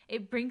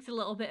 it brings a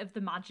little bit of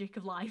the magic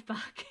of life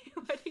back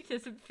when it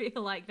doesn't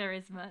feel like there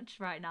is much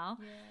right now.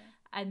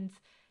 Yeah. And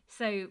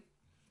so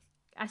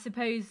I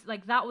suppose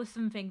like that was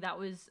something that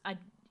was, I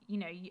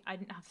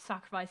didn't have to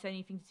sacrifice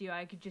anything to do.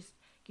 I could just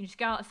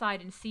go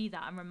outside and see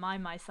that and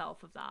remind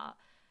myself of that.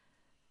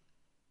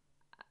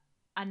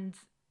 And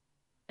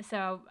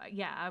so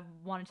yeah, I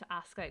wanted to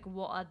ask like,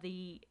 what are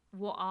the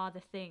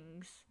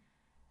things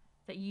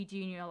that you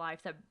do in your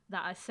life that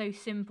are so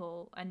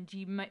simple and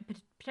you might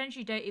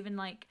potentially don't even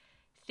like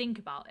think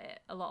about it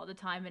a lot of the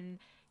time, and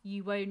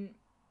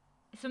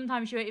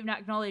sometimes you won't even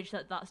acknowledge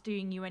that that's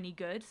doing you any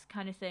good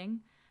kind of thing.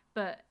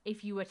 But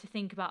if you were to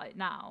think about it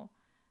now,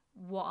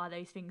 what are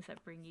those things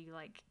that bring you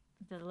like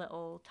the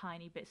little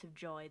tiny bits of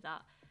joy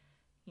that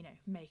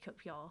make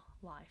up your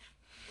life?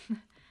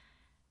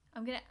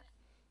 I'm gonna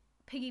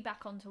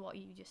piggyback onto what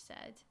you just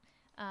said.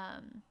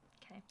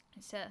 Okay.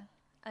 It's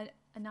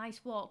a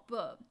nice walk,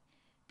 but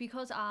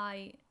because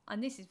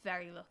and this is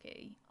very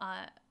lucky,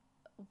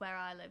 where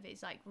I live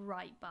is like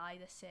right by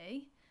the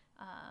sea.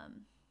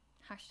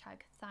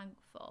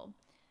 #thankful.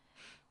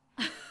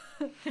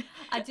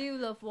 I do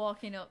love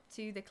walking up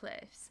to the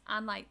cliffs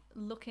and like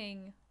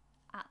looking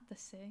at the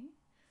sea.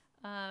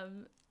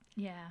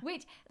 Yeah.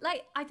 Which,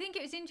 like, I think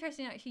it was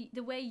interesting actually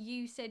the way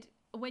you said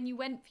when you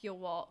went for your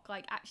walk,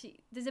 like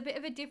actually there's a bit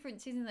of a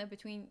difference, isn't there,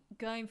 between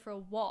going for a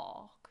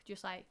walk,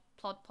 just like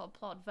plod,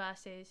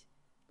 versus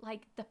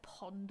like the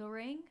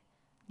pondering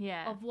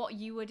of what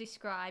you were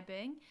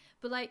describing.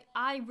 But like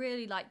I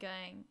really like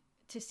going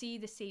to see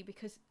the sea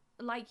because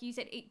like you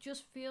said, it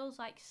just feels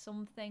like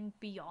something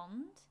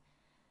beyond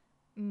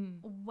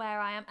where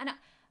I am. And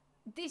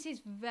this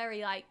is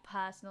very like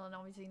personal, and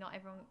obviously not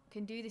everyone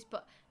can do this,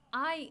 but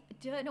I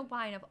don't know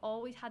why, and I've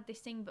always had this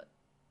thing, but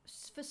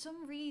for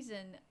some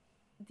reason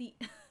the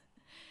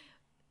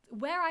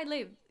where I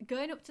live,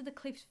 going up to the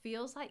cliffs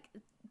feels like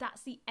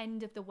that's the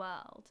end of the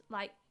world.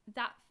 Like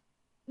that,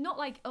 not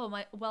like, oh,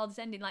 my world's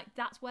ending, like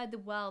that's where the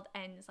world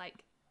ends,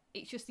 like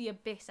it's just the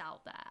abyss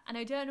out there. And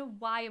I don't know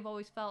why I've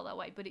always felt that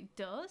way, but it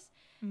does.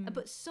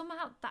 But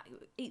somehow that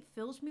it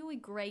fills me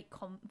with great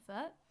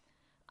comfort.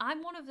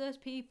 I'm one of those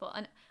people,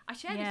 and I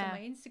shared this on my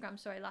Instagram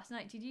story last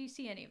night. Did you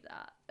see any of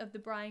that, of the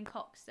Brian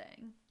Cox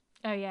thing?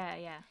 Oh yeah.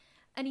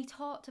 And he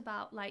talked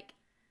about like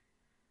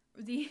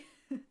the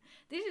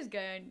this is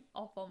going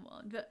off on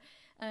one, but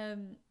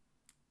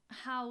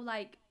how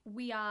like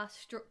we are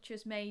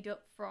structures made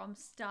up from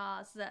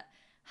stars that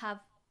have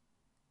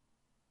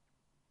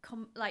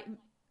like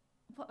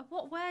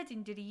what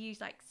wording did he use,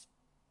 like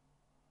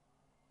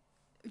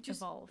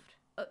just evolved,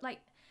 like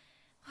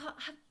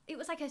it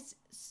was like a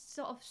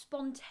sort of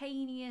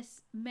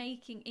spontaneous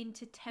making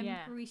into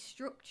temporary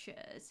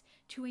structures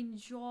to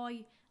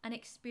enjoy and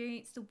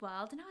experience the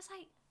world. And I was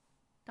like,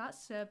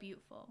 that's so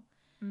beautiful.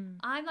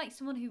 I'm like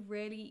someone who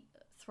really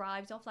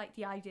thrives off like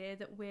the idea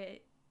that we're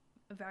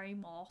very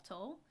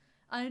mortal.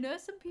 I know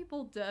some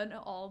people don't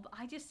at all, but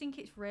I just think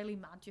it's really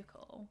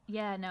magical.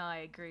 Yeah, no, I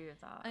agree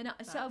with that. And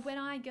so when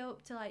I go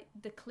up to like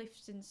the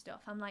cliffs and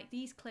stuff, I'm like,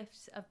 these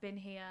cliffs have been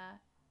here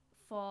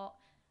for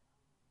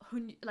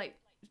like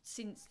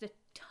since the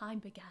time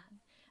began,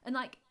 and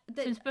like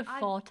since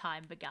before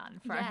time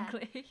began,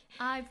 frankly. Yeah,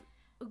 I've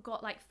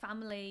got like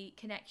family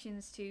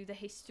connections to the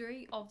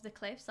history of the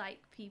cliffs. Like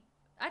people,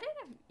 I don't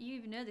know if you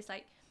even know this,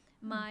 like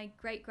my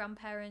great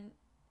grandparent,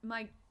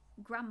 my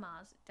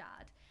grandma's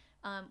dad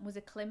was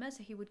a climber,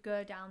 so he would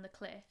go down the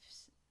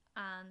cliffs,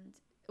 and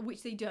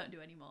which they don't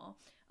do anymore.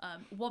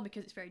 One,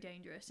 because it's very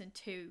dangerous, and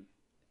two,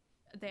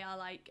 they are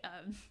like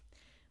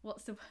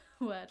what's the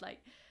word, like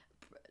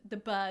the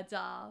birds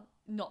are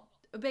not,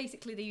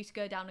 basically they used to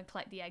go down and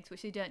collect the eggs,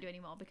 which they don't do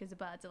anymore because the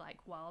birds are like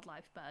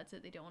wildlife birds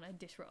that they don't want to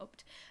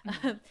disrupt.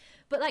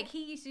 But like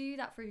he used to do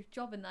that for his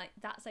job, and like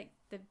that's like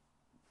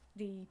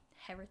the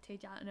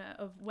heritage, I don't know,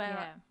 of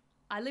where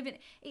I live in.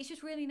 It's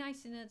just really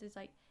nice to know there's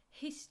like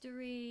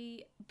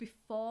history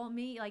before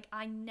me. Like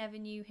I never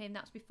knew him,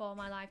 that's before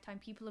my lifetime.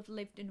 People have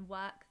lived and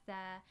worked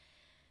there.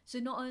 So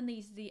not only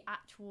is the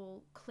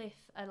actual cliff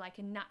like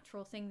a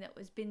natural thing that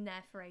has been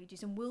there for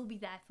ages and will be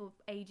there for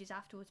ages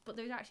afterwards, but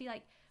there's actually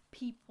like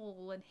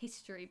people and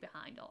history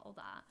behind all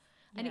that.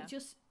 And it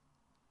just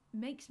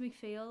makes me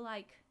feel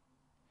like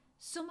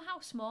somehow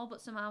small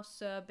but somehow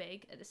so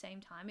big at the same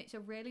time. It's a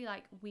really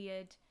like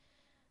weird,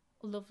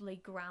 lovely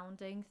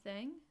grounding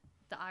thing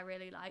that I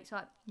really like. So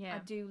I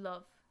do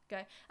love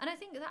going. And I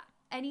think that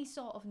any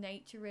sort of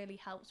nature really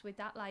helps with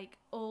that, like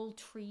old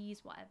trees,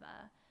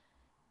 whatever.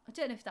 I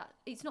don't know if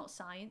it's not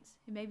science,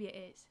 maybe it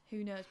is,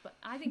 who knows, but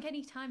I think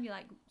any time you're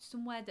like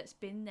somewhere that's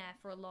been there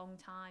for a long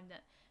time,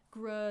 that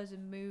grows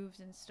and moves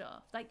and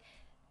stuff, like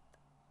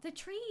the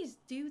trees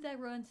do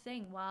their own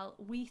thing while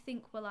we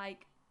think we're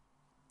like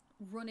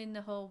running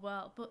the whole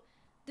world, but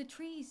the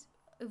trees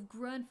have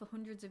grown for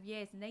hundreds of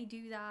years and they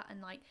do that.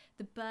 And like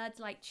the birds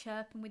like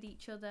chirping with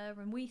each other,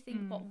 and we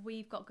think what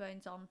we've got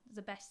going on is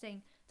the best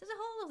thing. There's a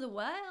whole other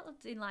world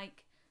in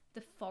like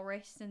the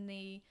forest and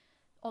the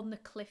on the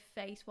cliff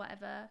face,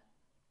 whatever.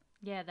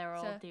 Yeah, they're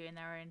all doing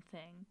their own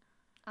thing.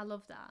 I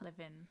love that.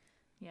 Living,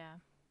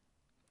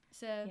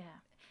 So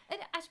and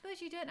I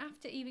suppose you don't have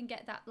to even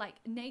get that, like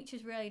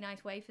nature's a really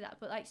nice way for that,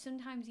 but like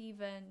sometimes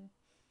even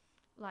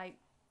like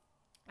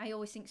I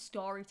always think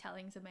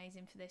storytelling's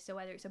amazing for this. So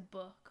whether it's a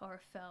book or a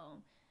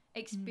film,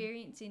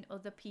 experiencing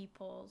other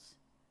people's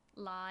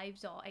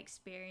lives or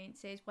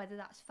experiences, whether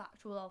that's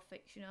factual or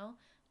fictional,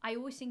 I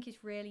always think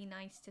it's really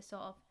nice to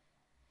sort of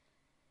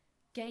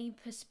gain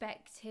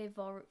perspective,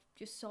 or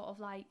just sort of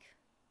like,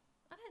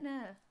 I don't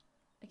know,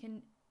 like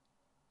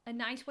a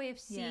nice way of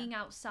seeing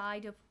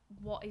outside of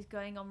what is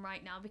going on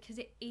right now, because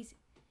it is,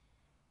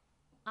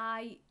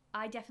 I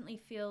definitely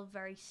feel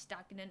very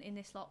stagnant in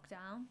this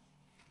lockdown.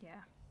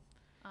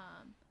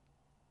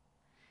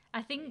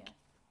 I think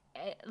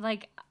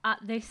like at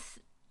this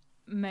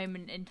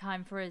moment in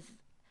time for us,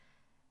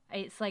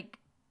 it's like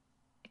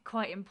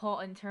quite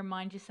important to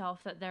remind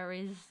yourself that there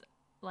is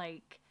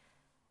like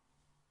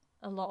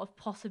a lot of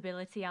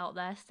possibility out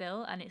there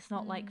still, and it's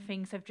not like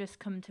things have just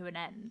come to an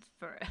end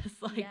for us.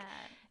 Like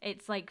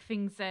it's like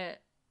things are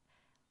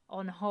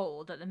on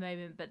hold at the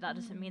moment, but that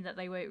doesn't mean that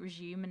they won't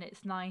resume. And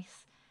it's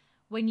nice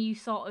when you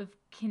sort of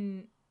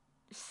can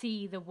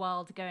see the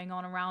world going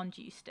on around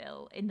you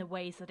still in the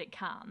ways that it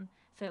can.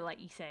 So like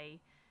you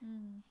say,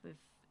 with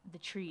the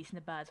trees and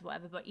the birds,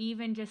 whatever, but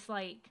even just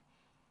like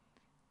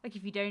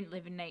if you don't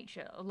live in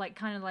nature, or like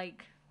kind of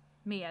like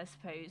me, I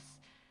suppose,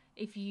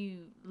 if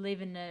you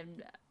live in a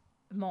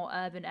more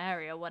urban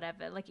area or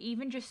whatever, like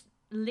even just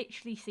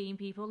literally seeing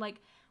people,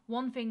 like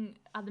one thing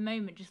at the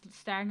moment, just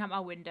staring out my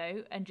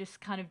window and just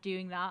kind of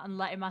doing that and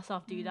letting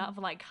myself do that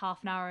for like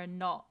half an hour, and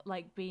not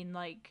like being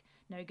like,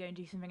 no, go and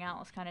do something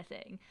else kind of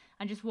thing,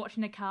 and just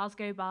watching the cars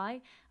go by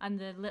and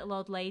the little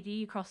old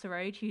lady across the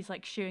road who's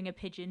like shooing her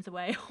pigeons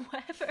away or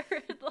whatever,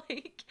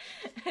 like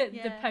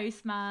the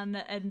postman,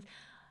 and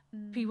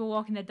people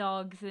walking their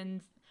dogs,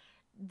 and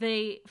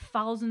the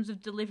thousands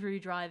of delivery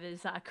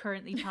drivers that are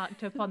currently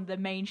parked up on the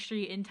main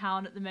street in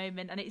town at the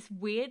moment. And it's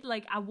weird.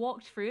 Like, I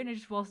walked through and I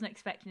just wasn't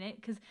expecting it,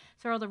 because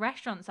that's where all the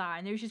restaurants are,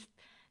 and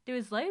there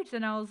was loads,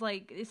 and I was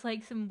like, it's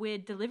like some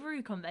weird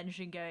delivery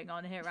convention going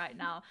on here right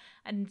now.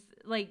 And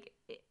like,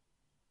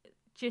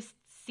 just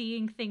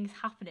seeing things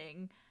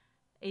happening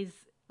is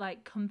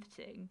like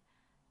comforting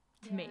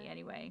to me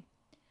anyway.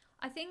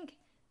 I think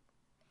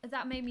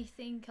that made me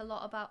think a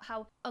lot about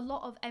how a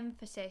lot of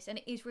emphasis, and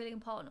it is really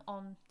important,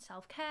 on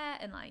self-care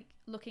and like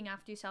looking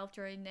after yourself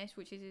during this,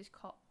 which is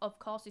of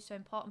course is so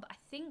important. But I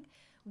think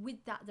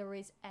with that there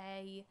is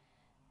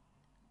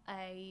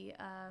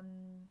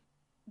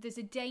there's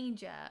a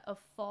danger of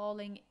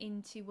falling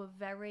into a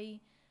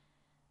very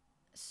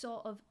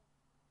sort of,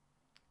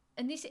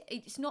 and this,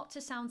 it's not to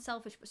sound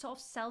selfish, but sort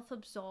of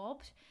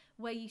self-absorbed,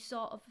 where you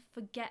sort of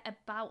forget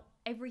about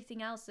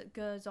everything else that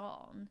goes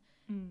on.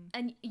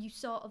 And you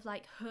sort of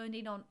like hone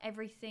in on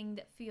everything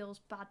that feels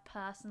bad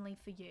personally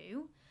for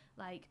you.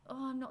 Like,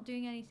 oh, I'm not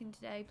doing anything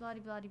today, blah,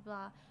 blah, blah,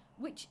 blah.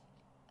 Which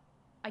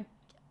I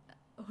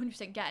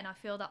 100% get, and I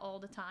feel that all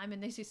the time.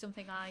 And this is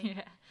something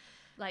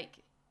like,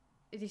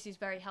 this is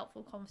very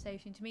helpful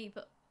conversation to me.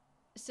 But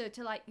so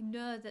to like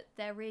know that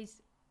there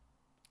is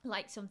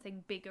like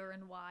something bigger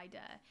and wider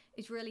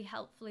is really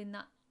helpful in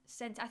that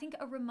sense. I think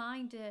a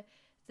reminder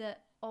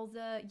that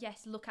although,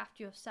 yes, look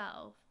after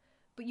yourself,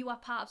 but you are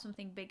part of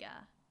something bigger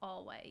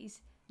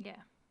always,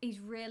 is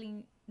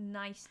really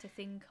nice to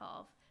think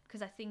of,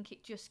 because I think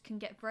it just can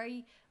get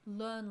very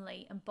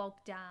lonely and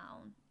bogged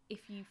down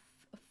if you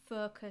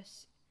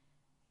focus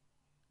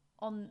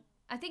on,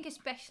 I think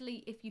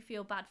especially if you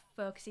feel bad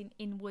focusing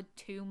inward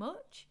too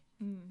much.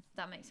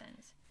 That makes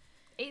sense.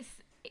 It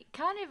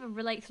kind of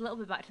relates a little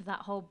bit back to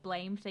that whole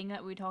blame thing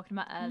that we were talking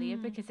about earlier,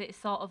 because it's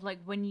sort of like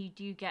when you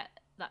do get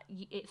that,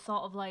 it's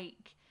sort of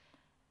like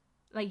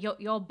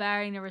you're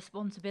bearing the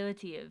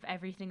responsibility of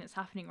everything that's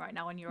happening right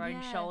now on your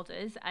own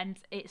shoulders, and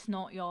it's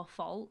not your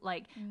fault.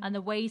 Like, and the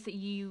ways that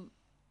you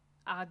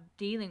are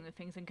dealing with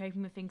things and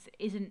coping with things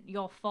isn't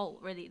your fault,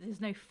 really.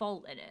 There's no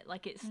fault in it.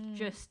 Like, it's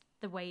just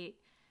the way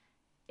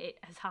it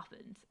has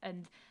happened,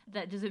 and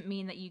that doesn't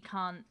mean that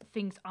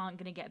things aren't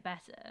going to get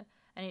better,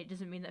 and it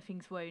doesn't mean that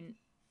things won't.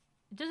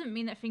 It doesn't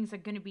mean that things are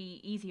going to be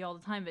easy all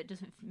the time, but it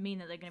doesn't mean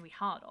that they're going to be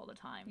hard all the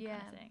time.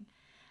 Kind of thing.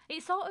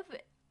 It's sort of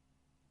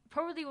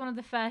probably one of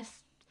the first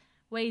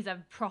ways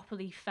I've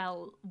properly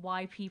felt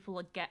why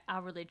people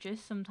are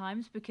religious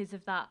sometimes, because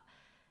of that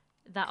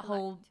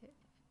whole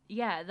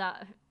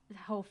that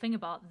whole thing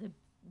about the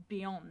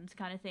beyond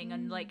kind of thing,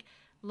 and like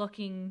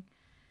looking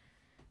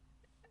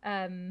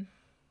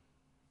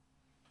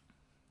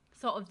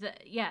sort of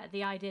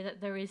the idea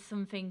that there is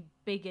something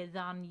bigger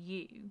than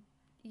you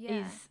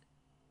is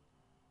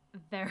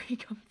very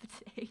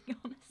comforting,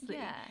 honestly.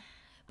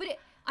 But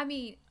I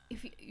mean,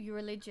 if you're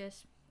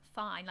religious,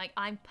 fine. Like,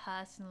 I'm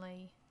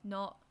personally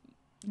not.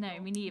 No,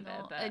 me neither.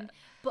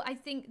 But I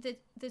think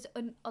that there's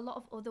a lot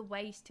of other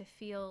ways to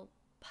feel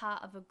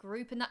part of a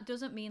group, and that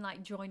doesn't mean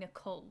like join a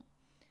cult.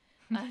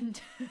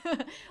 And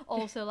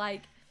also,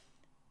 like,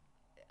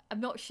 I'm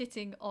not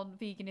shitting on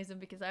veganism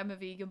because I'm a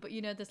vegan, but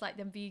you know, there's like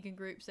them vegan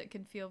groups that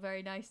can feel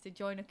very nice to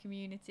join a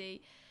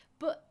community.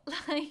 But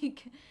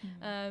like,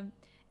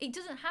 it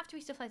doesn't have to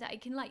be stuff like that.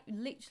 It can like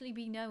literally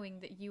be knowing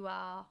that you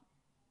are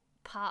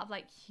part of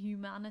like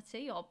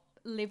humanity or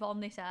live on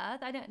this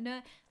earth. I don't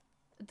know,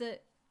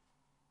 that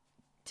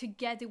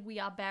together we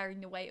are bearing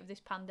the weight of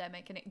this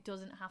pandemic, and it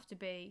doesn't have to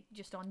be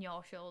just on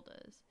your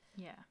shoulders.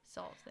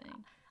 Sort of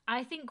thing.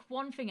 I think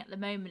one thing at the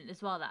moment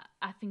as well that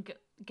I think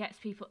gets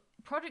people,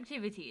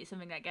 productivity is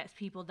something that gets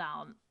people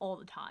down all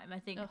the time. I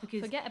think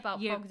because forget about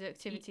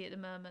productivity at the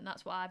moment.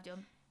 That's what I've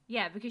done.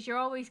 Yeah, because you're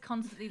always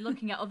constantly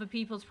looking at other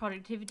people's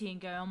productivity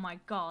and going, oh my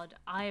God,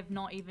 I have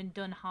not even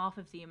done half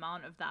of the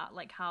amount of that.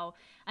 Like how,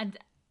 and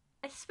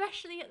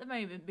especially at the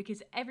moment,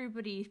 because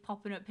everybody is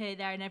popping up here,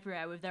 there and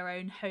everywhere with their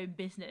own home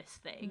business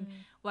thing,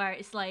 where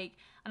it's like,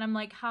 and I'm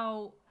like,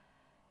 how,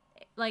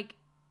 like,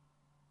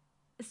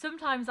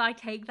 sometimes I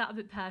take that a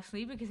bit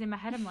personally, because in my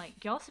head I'm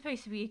like, you're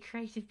supposed to be a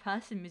creative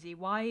person, Mizzy.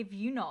 Why have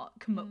you not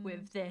come up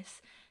with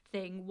this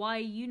thing? Why are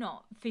you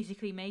not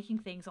physically making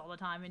things all the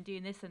time and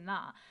doing this and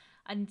that?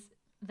 And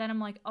then I'm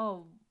like,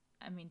 oh,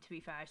 I mean, to be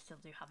fair, I still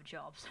do have a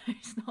job, so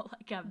it's not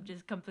like I'm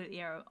just completely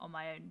here on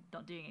my own,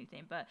 not doing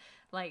anything. But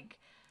like,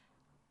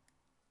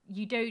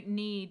 you don't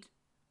need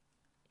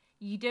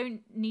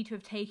to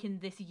have taken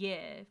this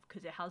year,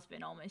 because it has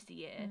been almost a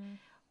year,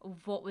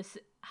 of what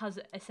has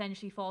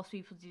essentially forced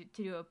people to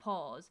do a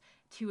pause,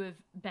 to have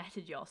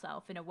bettered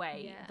yourself in a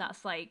way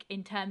that's like,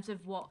 in terms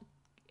of what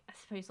I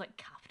suppose like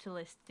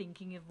capitalist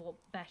thinking of what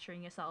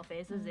bettering yourself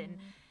is, as in,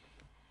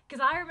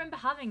 because I remember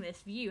having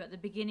this view at the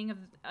beginning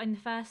in the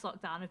first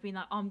lockdown of being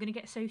like, oh, I'm gonna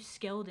get so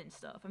skilled in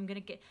stuff, I'm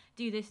gonna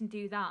do this and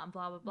do that and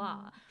blah blah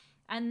blah,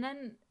 and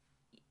then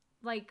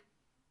like,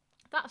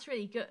 that's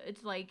really good.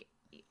 Like,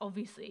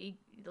 obviously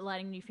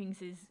learning new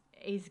things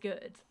is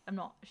good, I'm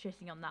not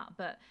shitting on that,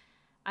 but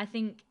I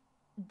think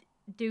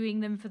doing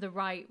them for the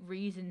right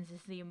reasons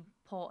is the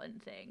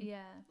important thing.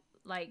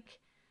 Like,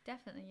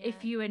 Definitely, yeah.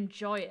 if you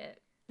enjoy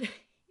it,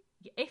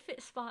 if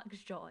it sparks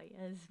joy,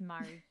 as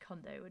Marie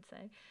Kondo would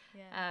say,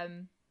 Yeah.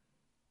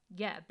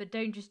 yeah, but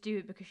don't just do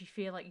it because you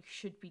feel like you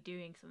should be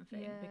doing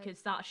something, Yeah.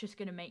 because that's just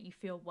going to make you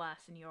feel worse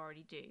than you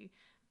already do,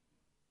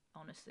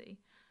 honestly.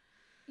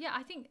 Yeah,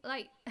 I think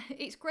like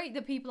it's great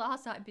that people are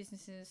starting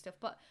businesses and stuff,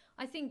 but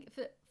I think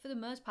for the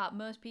most part,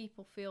 most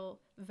people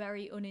feel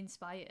very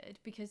uninspired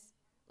because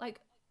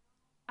like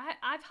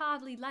I've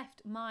hardly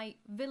left my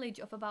village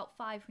of about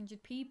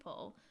 500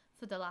 people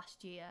for the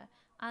last year,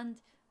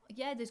 and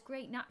yeah, there's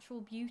great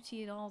natural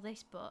beauty and all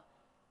this, but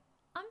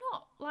I'm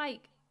not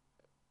like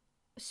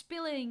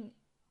spilling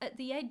at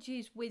the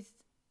edges with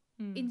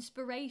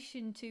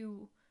inspiration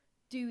to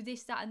do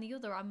this, that, and the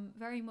other. I'm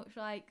very much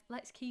like,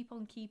 let's keep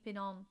on keeping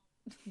on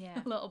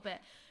Yeah. a little bit,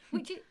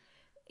 which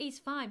is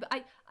fine.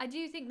 But I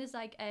do think there's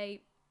like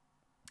a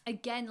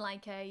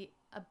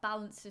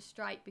balance to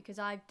strike, because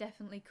I've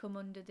definitely come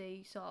under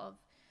the sort of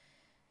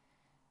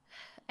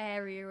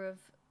area of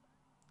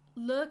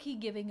lurky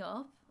giving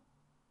up,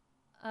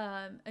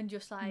 and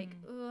just like,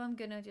 oh, I'm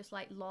gonna just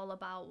like loll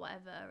about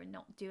whatever and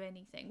not do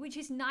anything, which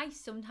is nice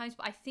sometimes.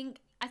 But I think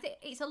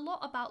it's a lot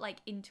about like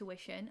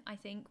intuition, I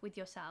think, with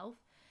yourself,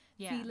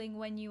 feeling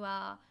when you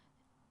are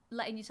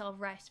letting yourself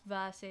rest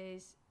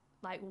versus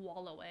like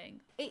wallowing.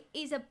 It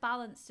is a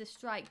balance to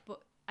strike,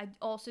 but I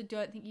also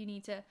don't think you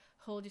need to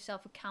hold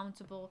yourself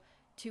accountable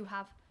to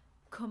have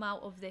come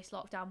out of this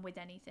lockdown with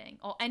anything,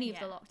 or any of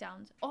the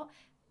lockdowns, or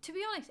to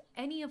be honest,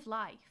 any of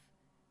life.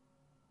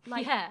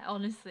 Like, yeah,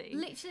 honestly.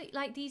 Literally,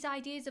 like these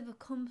ideas of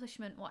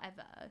accomplishment,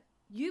 whatever,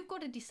 you've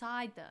got to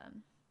decide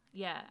them.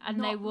 Yeah,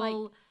 and they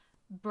will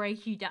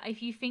break you down.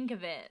 If you think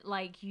of it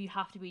like you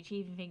have to be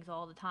achieving things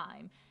all the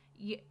time,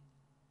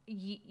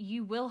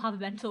 you will have a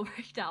mental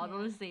breakdown,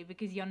 honestly,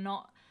 because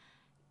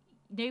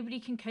nobody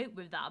can cope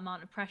with that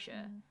amount of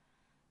pressure.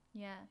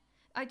 Yeah.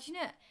 Do you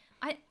know,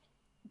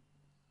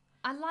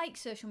 I like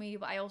social media,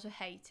 but I also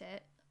hate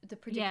it. The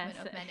predicament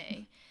of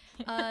many.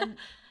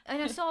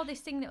 And I saw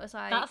this thing that was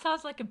like... That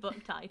sounds like a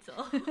book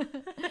title.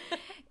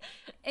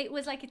 It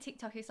was like a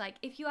TikTok. It's like,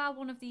 if you are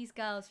one of these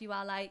girls, you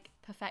are like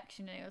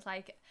perfection. And it was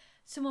like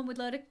someone with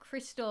a load of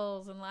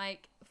crystals and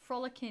like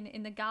frolicking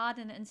in the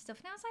garden and stuff.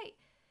 And I was like,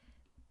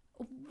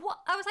 what?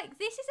 I was like,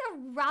 this is a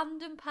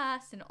random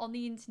person on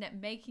the internet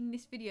making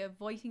this video,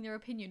 voicing their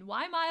opinion.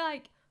 Why am I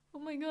like, oh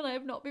my god, I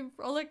have not been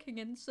frolicking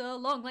in so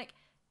long? Like,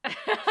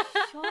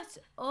 shut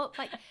up.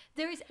 Like,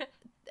 there is...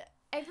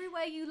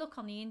 Everywhere you look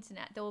on the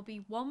internet, there will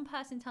be one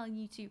person telling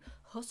you to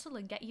hustle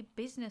and get your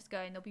business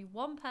going. There'll be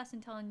one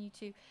person telling you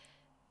to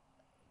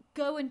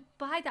go and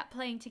buy that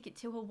plane ticket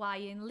to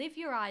Hawaii and live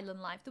your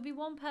island life. There'll be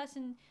one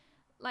person,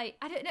 like,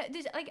 I don't know,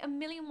 there's like a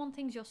million one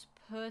things you're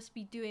supposed to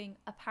be doing,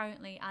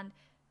 apparently, and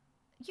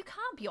you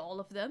can't be all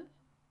of them.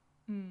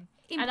 Impossible.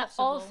 And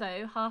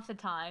also, half the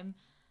time,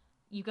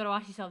 you've got to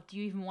ask yourself, do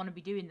you even want to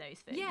be doing those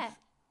things? Yeah.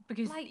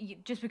 Because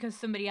just because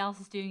somebody else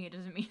is doing it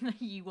doesn't mean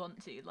that you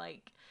want to,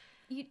 like...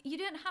 You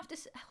don't have to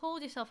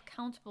hold yourself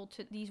accountable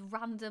to these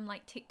random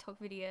like TikTok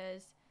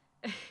videos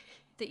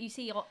that you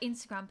see, or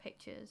Instagram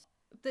pictures.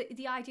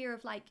 The idea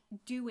of like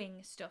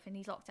doing stuff in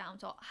these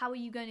lockdowns, or how are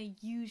you going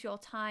to use your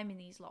time in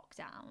these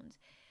lockdowns,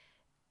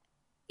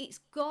 it's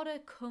gotta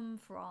come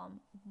from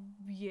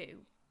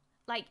you.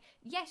 Like,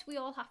 yes, we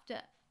all have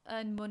to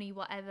earn money,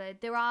 whatever.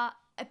 There are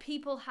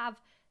people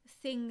have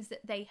things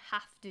that they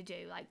have to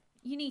do. Like,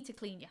 you need to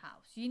clean your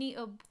house, you need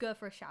to go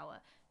for a shower,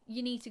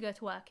 you need to go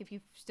to work if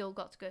you've still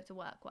got to go to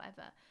work,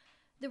 whatever.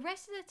 The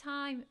rest of the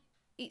time,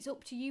 it's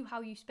up to you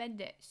how you spend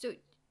it. So,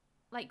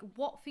 like,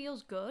 what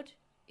feels good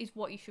is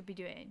what you should be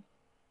doing.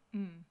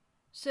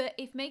 So,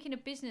 if making a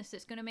business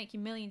that's going to make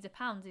you millions of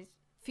pounds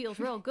feels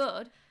real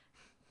good,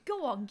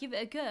 go on, give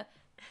it a go.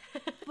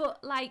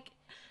 But, like,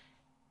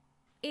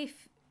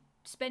 if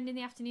spending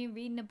the afternoon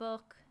reading a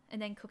book and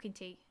then cooking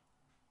tea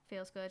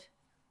feels good,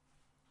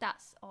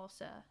 that's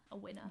also a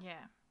winner.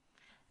 Yeah.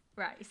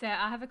 Right, so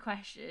I have a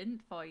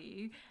question for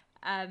you.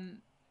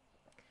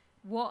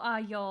 What are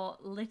your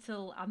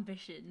little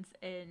ambitions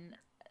in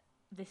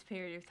this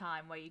period of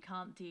time where you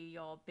can't do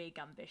your big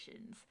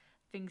ambitions?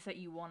 Things that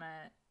you want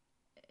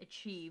to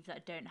achieve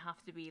that don't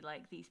have to be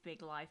like these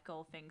big life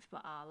goal things,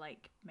 but are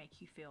like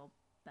make you feel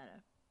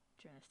better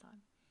during this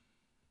time.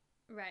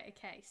 Right,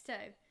 okay. So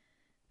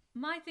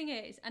my thing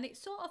is, and it's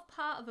sort of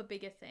part of a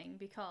bigger thing,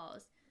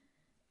 because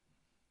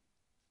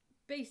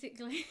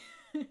basically...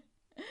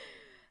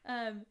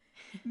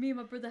 me and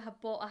my brother have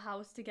bought a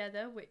house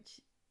together,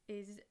 which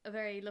is a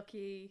very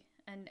lucky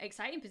and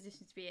exciting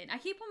position to be in. I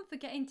keep on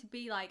forgetting to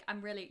be like, I'm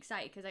really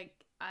excited, because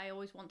I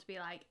always want to be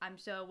like, I'm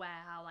so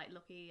aware how like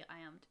lucky I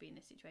am to be in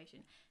this situation.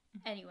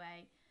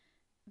 Anyway,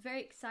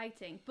 very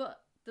exciting. But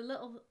the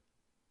little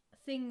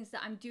things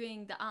that I'm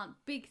doing that aren't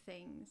big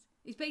things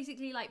is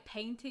basically like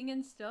painting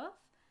and stuff.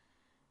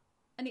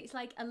 And it's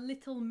like a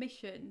little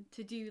mission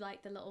to do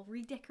like the little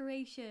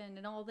redecoration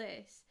and all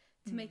this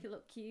to make it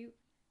look cute.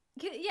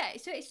 Yeah,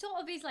 so it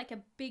sort of is like a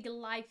big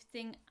life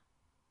thing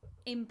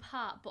in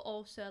part, but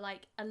also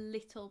like a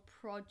little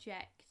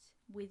project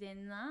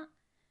within that,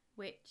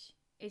 which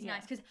is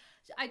nice, because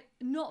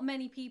not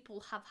many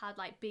people have had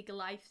like big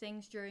life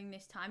things during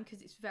this time,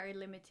 because it's very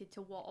limited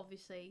to what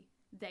obviously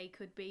they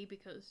could be,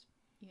 because,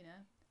 you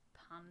know,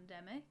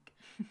 pandemic.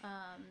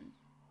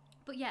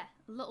 But yeah,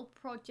 a little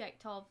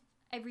project of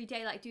every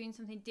day, like doing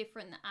something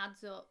different that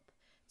adds up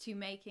to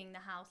making the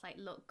house like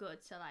look good.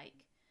 So like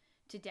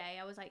today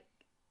I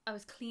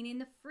was cleaning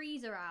the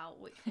freezer out,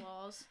 which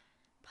was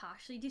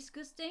partially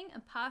disgusting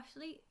and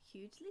partially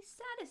hugely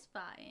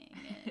satisfying,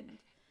 and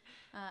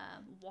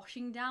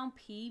washing down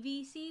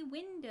PVC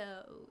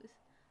windows,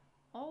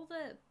 all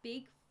the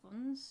big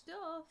fun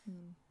stuff.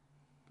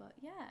 But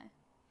yeah,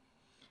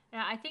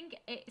 I think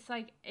it's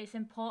like it's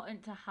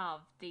important to have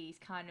these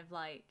kind of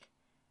like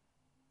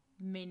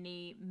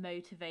mini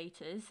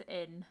motivators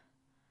in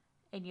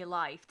your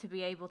life to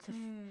be able to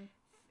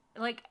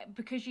like,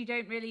 because you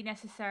don't really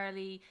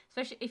necessarily,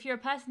 especially if you're a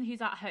person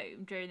who's at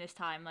home during this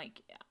time,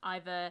 like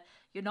either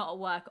you're not at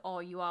work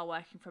or you are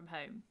working from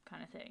home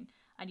kind of thing,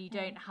 and you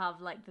don't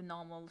have like the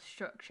normal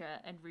structure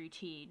and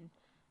routine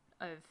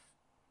of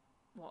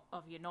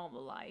your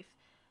normal life.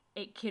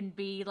 It can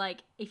be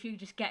like, if you're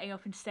just getting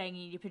up and staying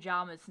in your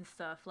pajamas and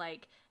stuff,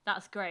 like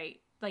that's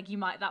great. Like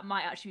that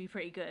might actually be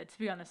pretty good. To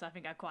be honest, I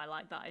think I quite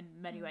like that in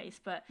many ways.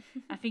 But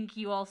I think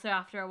you also,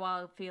 after a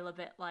while, feel a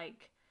bit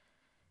like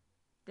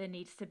there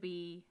needs to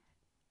be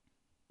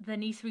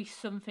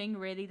something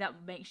really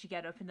that makes you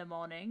get up in the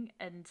morning.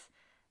 And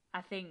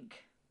I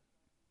think,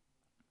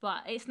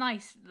 but it's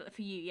nice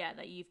for you, yeah,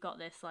 that you've got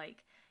this,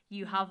 like,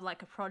 you have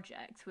like a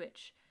project,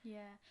 which...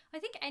 Yeah, I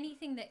think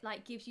anything that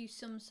like gives you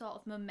some sort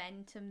of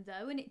momentum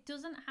though, and it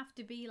doesn't have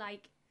to be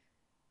like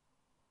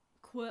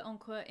quote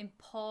unquote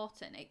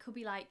important. It could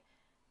be like,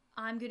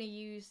 I'm gonna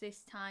use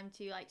this time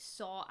to like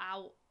sort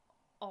out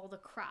all the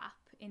crap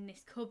in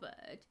this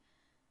cupboard.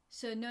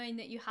 So knowing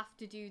that you have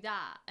to do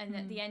that, and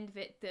at the end of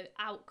it, the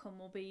outcome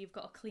will be you've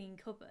got a clean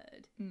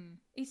cupboard.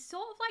 It's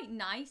sort of like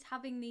nice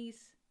having these.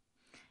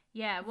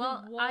 Yeah,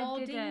 well,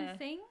 rewarding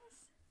things.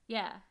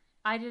 Yeah.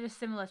 I did a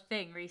similar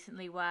thing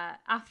recently where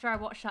after I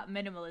watched that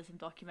minimalism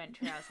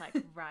documentary, I was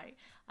like, right,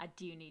 I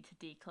do need to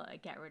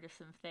declutter, get rid of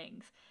some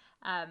things.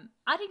 I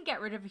didn't get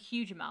rid of a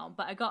huge amount,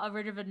 but I got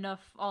rid of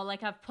enough, or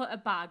like I've put a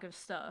bag of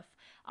stuff,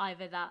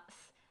 either that's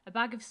a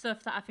bag of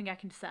stuff that I think I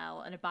can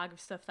sell and a bag of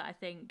stuff that I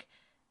think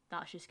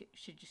that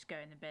should just go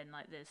in the bin,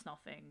 like there's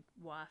nothing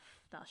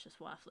that's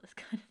just worthless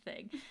kind of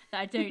thing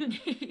that I don't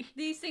need.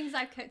 These things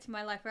I've kept in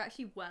my life are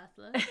actually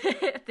worthless.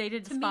 They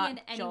didn't to spark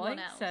me and joy, anyone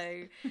else.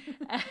 So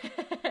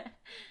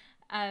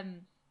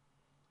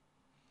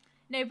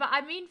no, but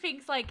I mean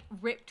things like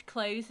ripped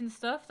clothes and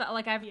stuff that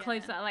like I have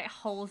clothes that are like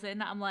holes in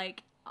that I'm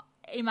like,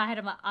 in my head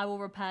I'm like, I will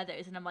repair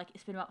those, and I'm like,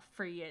 it's been about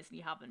 3 years and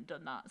you haven't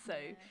done that, so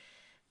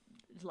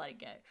just let it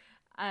go.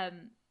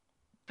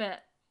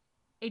 But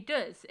it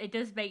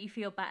does make you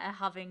feel better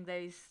having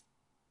those,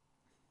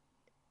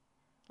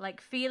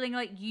 like feeling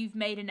like you've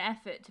made an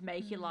effort to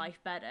make your life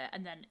better,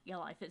 and then your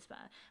life is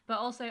better. But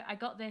also I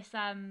got this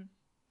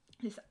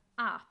this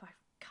app, I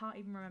can't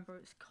even remember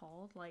what it's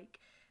called, like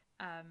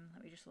let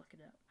me just look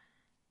it up.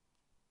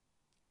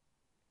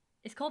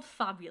 It's called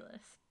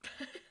Fabulous.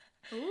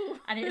 Ooh.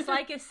 And it's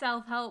like a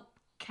self-help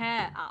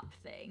care app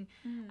thing.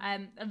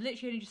 I've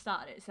literally only just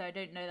started it, so I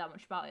don't know that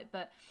much about it,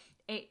 but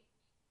it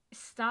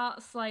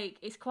starts like,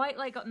 it's quite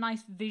like got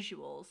nice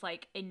visuals,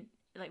 like in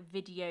like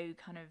video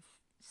kind of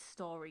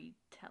story,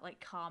 like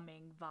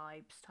calming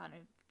vibes kind of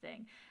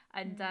thing,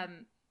 and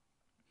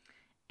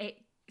it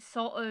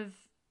sort of,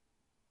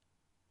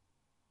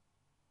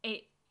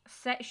 it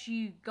sets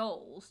you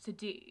goals to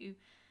do,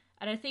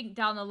 and I think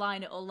down the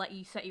line it'll let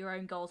you set your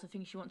own goals of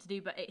things you want to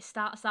do, but it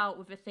starts out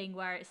with a thing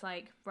where it's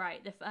like,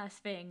 right, the first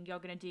thing you're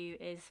going to do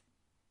is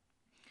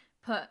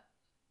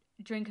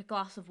drink a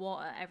glass of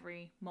water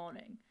every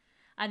morning.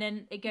 And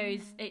then it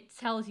goes, it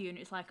tells you, and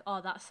it's like, oh,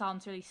 that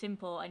sounds really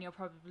simple, and you're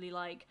probably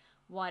like,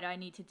 why do I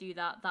need to do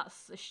that?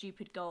 That's a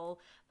stupid goal,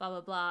 blah,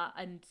 blah, blah,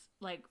 and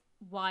like,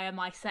 why am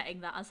I setting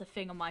that as a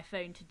thing on my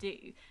phone to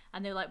do?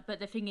 And they're like, but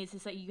the thing is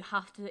that you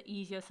have to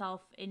ease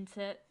yourself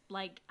into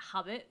like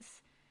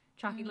habits,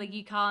 tracking, like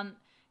you can't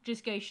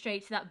just go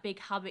straight to that big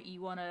habit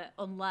you want to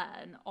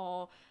unlearn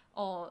or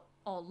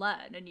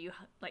learn a new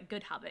like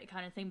good habit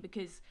kind of thing,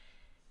 because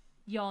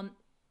your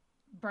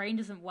brain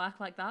doesn't work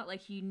like that.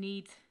 Like you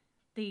need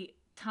the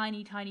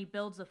tiny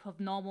builds up of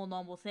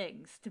normal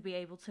things to be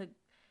able to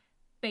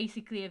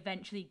basically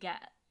eventually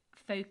get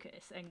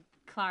focus and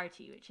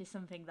clarity, which is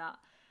something that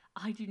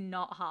I do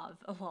not have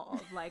a lot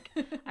of. Like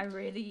I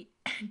really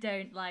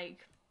don't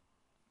like,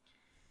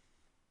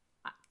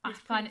 I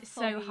find it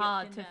so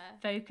hard to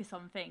focus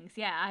on things.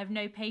 Yeah, I have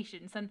no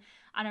patience, and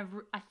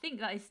I think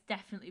that is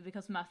definitely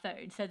because of my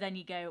phone. So then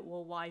you go,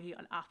 well, why have you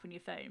got an app on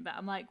your phone? But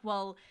I'm like,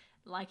 well,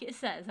 like it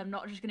says, I'm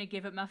not just going to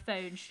give up my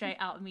phone straight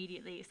out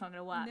immediately. It's not going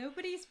to work.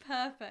 Nobody's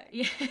perfect.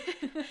 Yeah.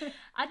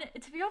 And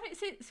to be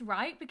honest, it's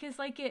right, because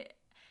like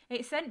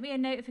it sent me a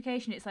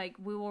notification. It's like,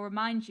 we will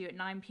remind you at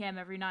 9 p.m.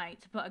 every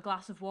night to put a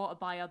glass of water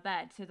by your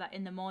bed so that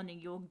in the morning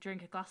you'll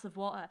drink a glass of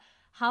water.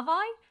 Have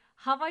I?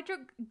 have I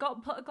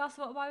put a glass of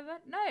water by my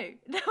bed?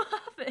 No, no, I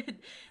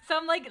haven't. So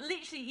I'm like,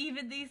 literally,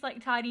 even these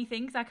like tiny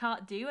things I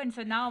can't do, and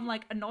so now I'm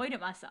like annoyed at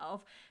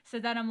myself. So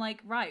then I'm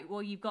like, right,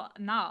 well, you've got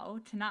now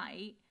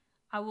tonight.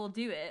 I will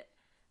do it.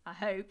 I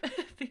hope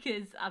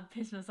because I've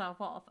pissed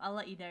myself off. I'll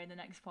let you know in the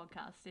next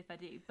podcast if I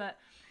do. But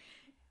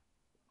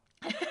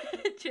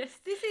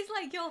just this is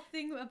like your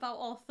thing about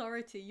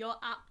authority. Your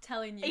app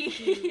telling you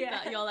to do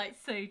that. You're like,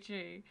 so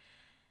true.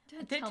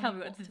 Don't tell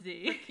me what to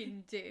do.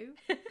 Freaking do.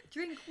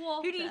 Drink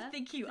water. Who do you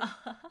think you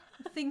are?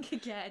 Think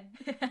again.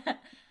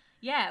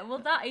 Yeah, well,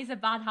 that is a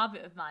bad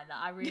habit of mine that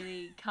I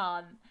really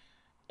can't.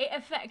 It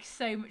affects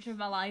so much of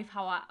my life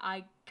how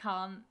I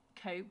can't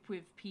cope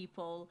with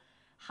people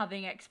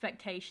having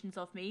expectations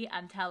of me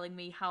and telling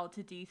me how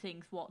to do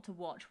things, what to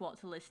watch, what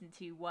to listen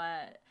to,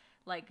 where,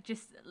 like,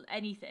 just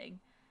anything.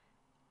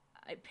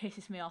 It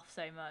pisses me off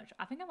so much.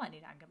 I think I might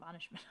need anger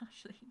management,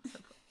 actually. It's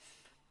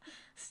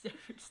a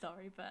different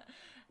story, but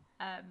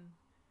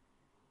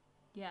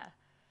yeah.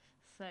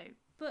 So,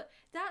 but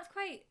that's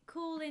quite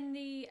cool in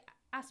the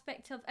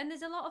aspect of, and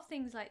there's a lot of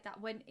things like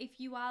that when if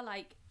you are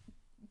like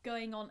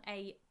going on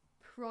a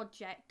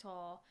project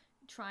or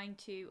trying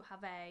to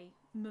have a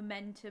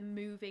momentum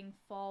moving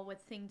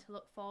forward thing to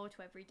look forward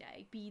to every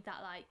day, be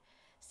that like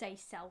say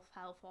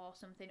self-help or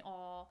something,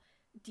 or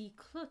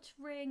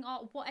decluttering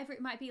or whatever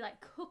it might be, like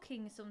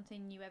cooking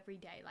something new every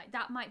day, like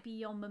that might be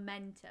your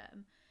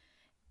momentum.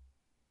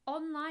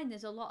 Online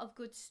there's a lot of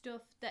good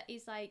stuff that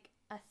is like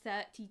a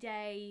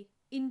 30-day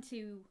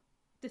into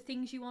the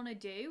things you want to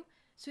do.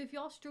 So if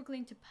you're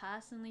struggling to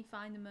personally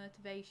find the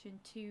motivation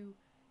to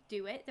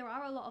do it, there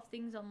are a lot of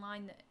things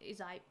online that is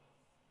like,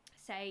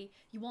 say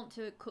you want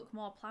to cook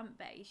more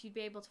plant-based, you'd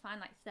be able to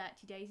find like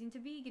 30 days into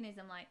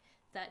veganism, like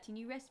 30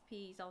 new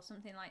recipes or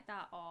something like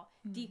that, or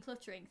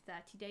decluttering,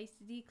 30 days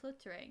to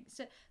decluttering.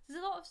 So there's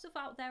a lot of stuff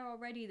out there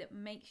already that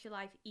makes your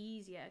life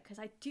easier, because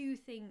I do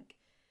think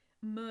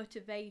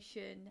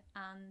motivation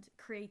and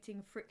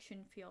creating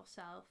friction for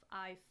yourself,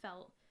 I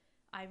felt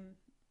I'm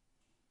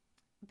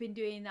been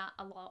doing that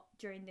a lot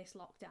during this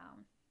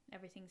lockdown.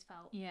 Everything's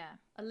felt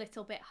a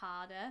little bit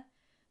harder,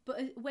 but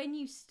when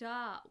you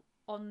start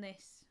on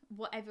this,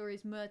 whatever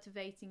is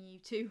motivating you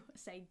to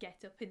say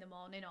get up in the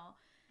morning or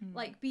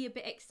like be a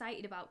bit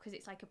excited about, because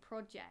it's like a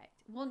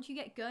project, once you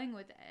get going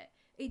with it,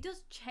 it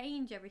does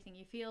change everything.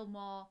 You feel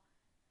more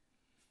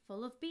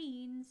full of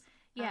beans.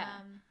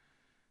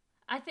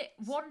 I think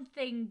one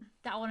thing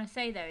that I want to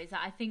say though is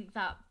that I think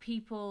that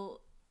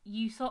people,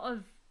 you sort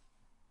of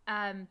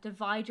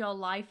divide your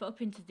life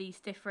up into these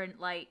different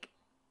like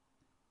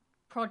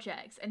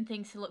projects and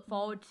things to look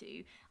forward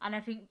to, and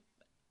I think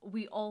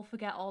we all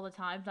forget all the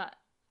time that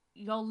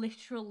your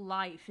literal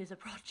life is a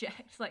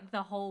project, like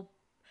the whole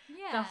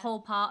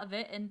part of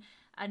it.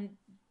 And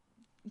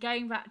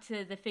going back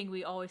to the thing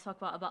we always talk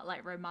about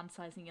like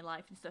romanticizing your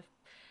life and stuff,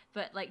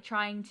 but like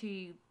trying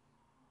to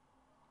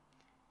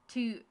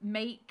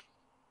make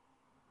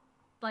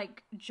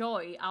like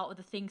joy out of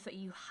the things that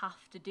you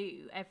have to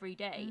do every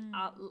day,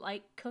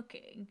 like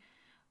cooking,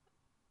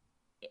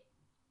 it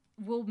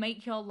will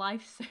make your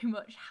life so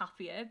much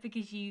happier,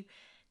 because you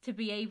to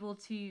be able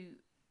to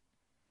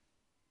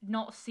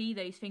not see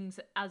those things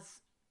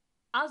as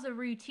a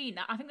routine.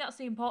 I think that's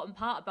the important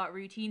part about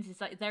routines,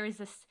 is like there's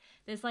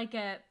like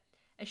a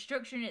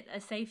structure in it, a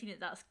safety net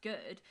that's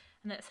good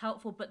and that's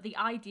helpful, but the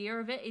idea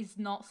of it is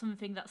not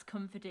something that's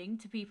comforting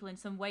to people in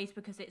some ways,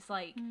 because it's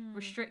like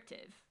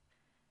restrictive.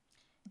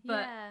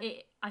 But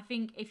I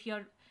think if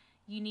you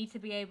need to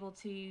be able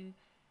to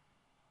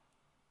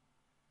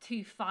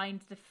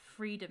find the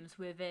freedoms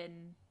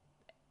within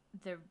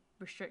the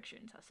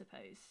restrictions, I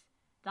suppose.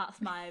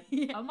 That's my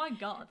oh my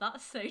god,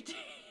 that's so deep.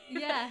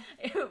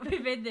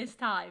 Within this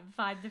time,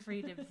 find the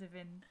freedoms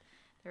within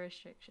the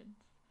restrictions.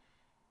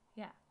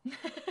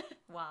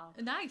 Wow,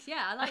 nice.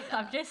 I like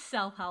that. I've just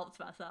self-helped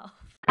myself.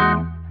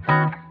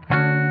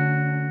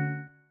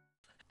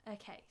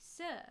 Okay,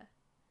 so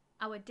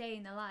our day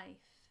in the life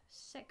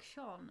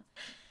section.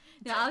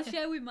 Now I'll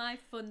share with my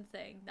fun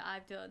thing that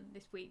I've done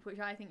this week, which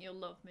I think you'll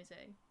love,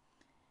 Missy.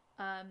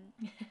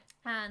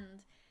 And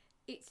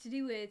it's to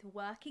do with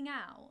working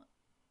out.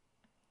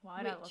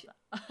 Why do I love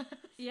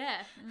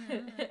that?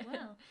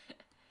 Well,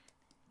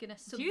 gonna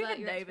subvert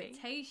your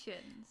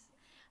expectations.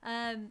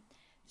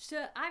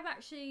 So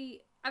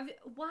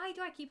why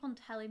do I keep on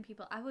telling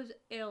people I was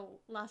ill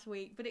last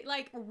week? But it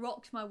like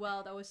rocked my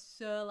world. I was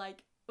so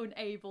like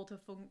unable to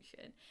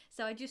function.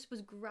 So I just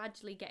was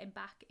gradually getting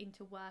back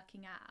into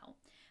working out,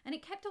 and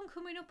it kept on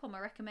coming up on my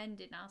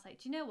recommended. And I was like,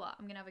 do you know what?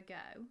 I'm gonna have a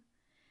go.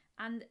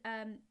 And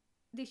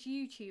this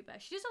YouTuber,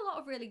 she does a lot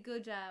of really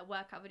good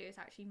workout videos.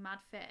 Actually, Mad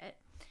Fit.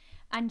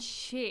 And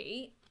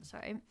she,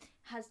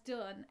 has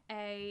done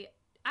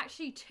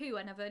actually two,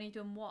 and I've only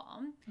done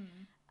one,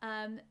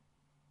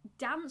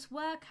 dance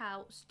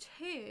workouts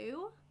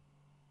to,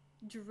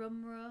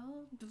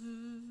 drumroll,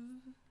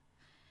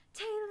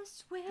 Taylor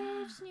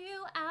Swift's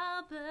new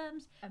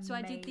albums. Amazing. So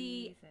I did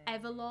the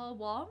Everlore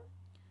one,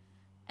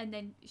 and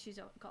then she's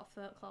got a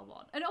folklore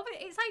one. And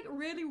obviously it's like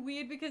really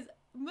weird because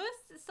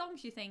most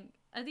songs you think,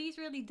 are these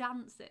really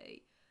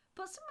dancey?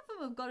 But some of them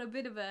have got a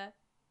bit of a,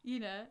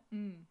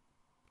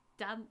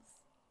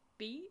 dance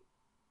beat.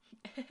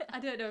 I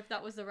don't know if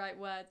that was the right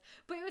word,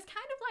 but it was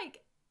kind of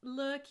like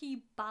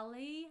lurky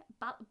ballet-esque.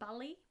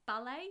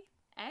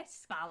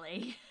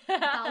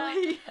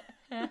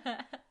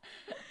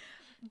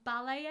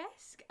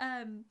 Ballet-esque,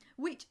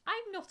 which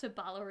I'm not a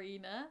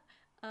ballerina,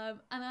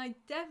 and I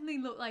definitely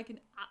look like an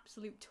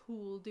absolute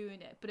tool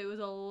doing it, but it was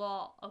a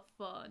lot of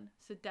fun,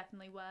 so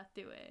definitely worth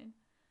doing.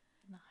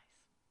 Nice.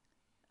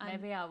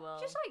 Maybe I will.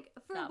 Just like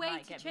for a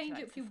way to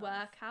change up your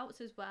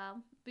workouts as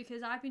well,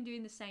 because I've been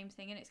doing the same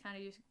thing and it's kind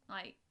of just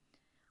like,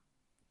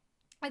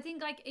 I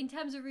think like in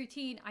terms of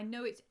routine, I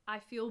know I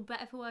feel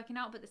better for working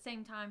out, but at the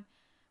same time,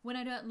 when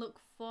I don't look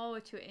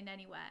forward to it in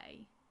any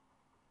way,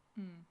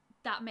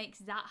 that makes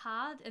that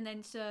hard. And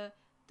then so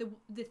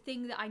the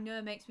thing that I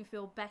know makes me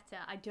feel better,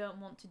 I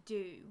don't want to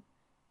do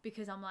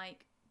because I'm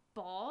like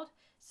bored.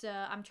 So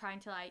I'm trying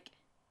to like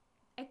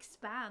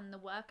expand the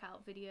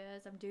workout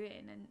videos I'm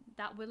doing, and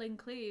that will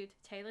include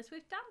Taylor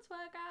Swift dance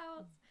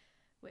workouts,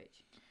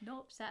 which I'm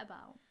not upset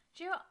about.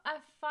 Do you know what I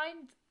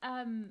find,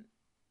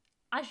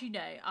 as you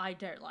know, I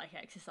don't like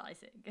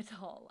exercising at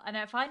all, and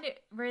I find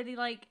it really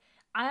like,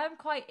 I am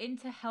quite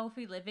into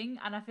healthy living,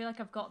 and I feel like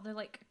I've got the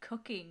like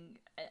cooking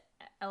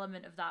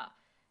element of that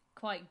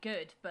quite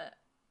good, but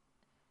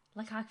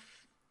like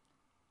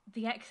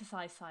the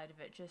exercise side of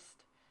it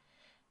just,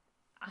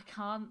 I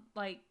can't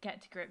like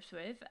get to grips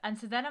with. And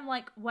so then I'm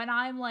like, when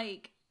I'm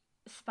like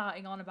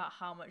spouting on about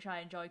how much I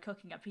enjoy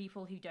cooking at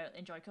people who don't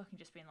enjoy cooking,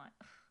 just being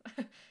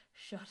like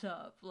shut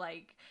up,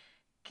 like,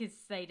 because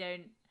they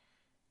don't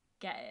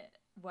get it,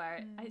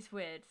 where it's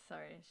weird.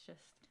 Sorry, it's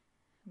just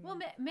well,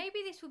 maybe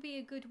this would be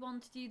a good one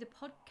to do the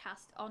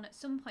podcast on at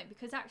some point,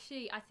 because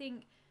actually I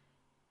think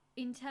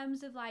in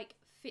terms of like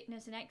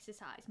fitness and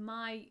exercise,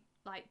 my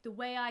like the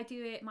way I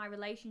do it, my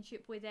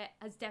relationship with it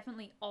has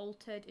definitely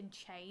altered and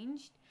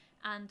changed.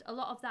 And a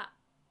lot of that,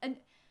 and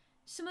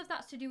some of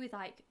that's to do with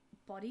like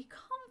body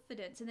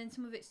confidence, and then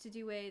some of it's to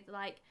do with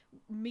like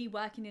me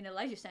working in a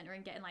leisure centre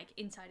and getting like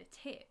insider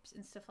tips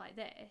and stuff like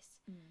this.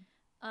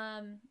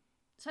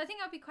 So I think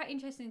that'd be quite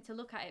interesting to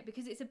look at it,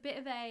 because it's a bit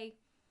of a,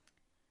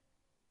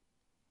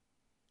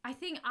 I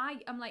think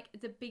I am like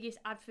the biggest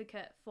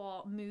advocate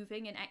for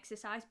moving and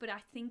exercise, but I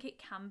think it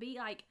can be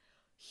like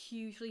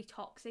hugely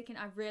toxic, and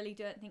I really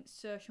don't think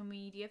social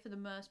media for the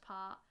most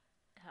part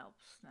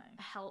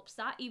helps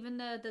that, even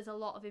though there's a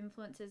lot of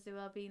influencers who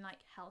are being like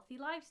healthy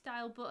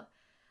lifestyle. But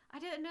I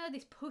don't know,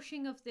 this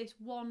pushing of this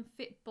one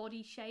fit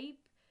body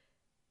shape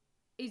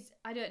is,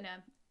 I don't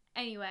know.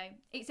 Anyway,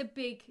 it's a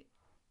big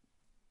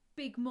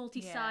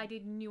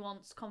multi-sided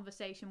nuanced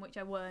conversation, which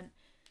I won't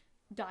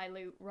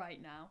dilute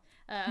right now.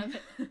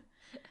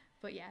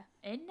 But yeah,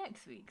 in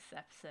next week's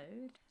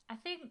episode, I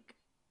think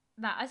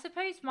that, I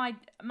suppose my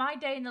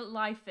day in the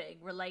life thing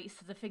relates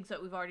to the things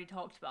that we've already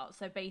talked about.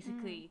 So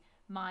basically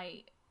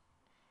my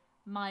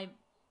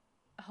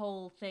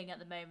whole thing at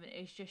the moment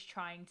is just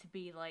trying to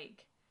be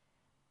like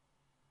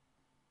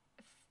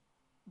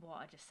what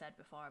I just said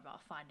before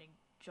about finding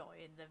joy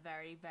in the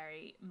very,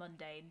 very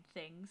mundane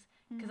things,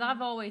 because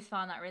I've always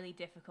found that really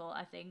difficult,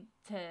 I think,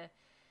 to,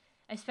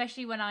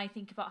 especially when I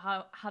think about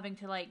how having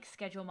to like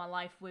schedule my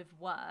life with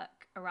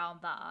work around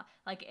that,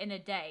 like in a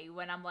day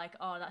when I'm like,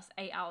 oh, that's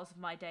 8 hours of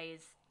my day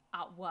is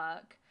at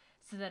work.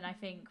 So then I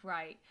think,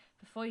 right,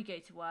 before you go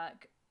to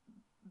work,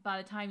 by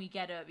the time you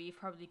get up, you've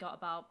probably got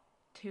about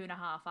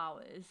 2.5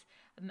 hours,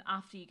 and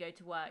after you go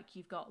to work,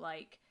 you've got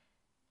like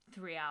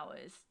 3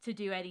 hours to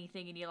do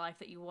anything in your life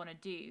that you want to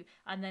do.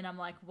 And then I'm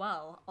like,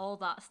 well, all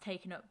that's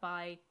taken up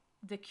by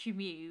the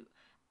commute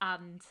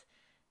and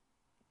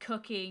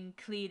cooking,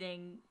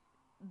 cleaning,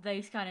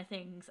 those kind of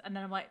things. And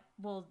then I'm like,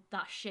 well,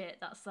 that's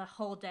shit. That's the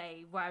whole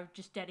day where I've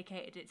just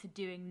dedicated it to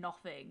doing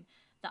nothing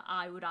that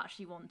I would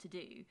actually want to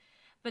do.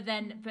 But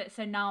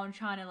so now I'm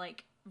trying to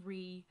like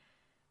reevaluate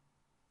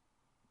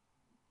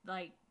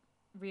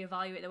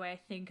the way I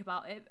think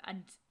about it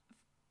and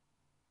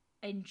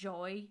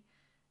enjoy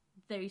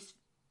those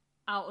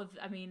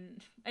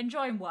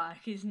enjoying work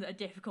isn't a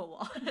difficult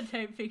one. I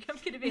don't think I'm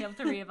going to be able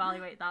to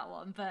reevaluate that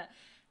one, but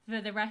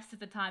for the rest of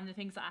the time, the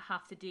things that I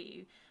have to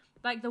do,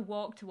 like the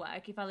walk to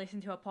work, if I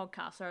listen to a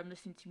podcast or I'm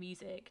listening to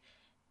music,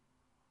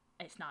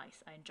 it's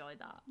nice. I enjoy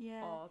that.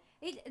 Yeah.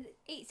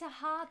 It's a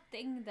hard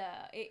thing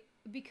though,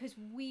 because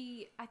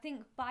I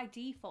think by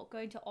default go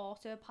into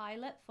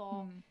autopilot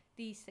for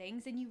these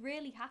things, and you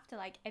really have to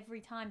like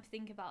every time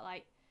think about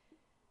like,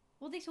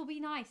 well, this will be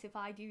nice if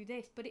I do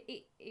this, but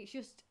it's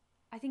just,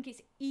 I think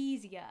it's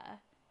easier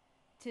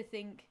to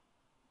think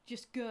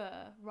just go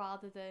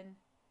rather than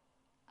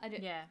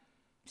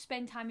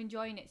spend time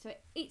enjoying it. So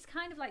it's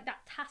kind of like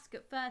that task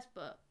at first,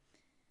 but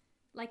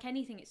like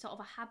anything, it's sort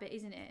of a habit,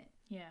 isn't it?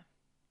 Yeah.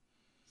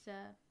 So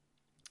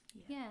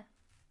yeah.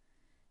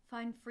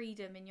 Find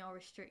freedom in your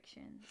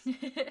restrictions.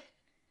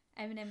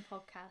 Eminem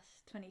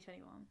Podcast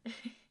 2021.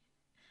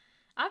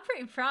 I'm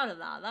pretty proud of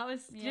that. That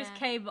was Yeah. just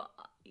came,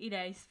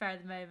 spur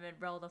of the moment,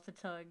 rolled off the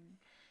tongue.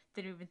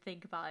 Didn't even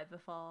think about it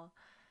before.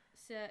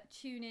 So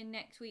tune in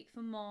next week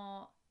for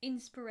more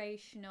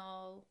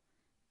inspirational,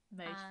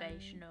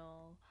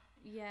 Motivational.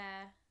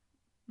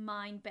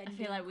 mind-bending. I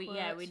feel like we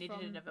quotes needed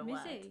from another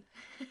Mizzy.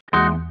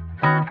 word.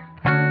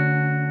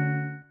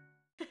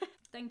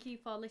 Thank you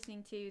for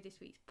listening to this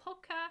week's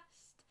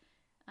podcast.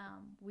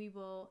 We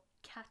will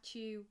catch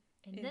you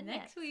in the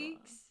next one.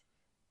 week's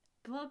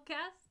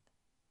podcast.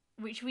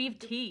 Which we've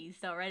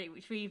teased already,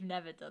 which we've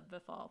never done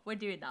before. We're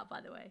doing that,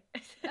 by the way.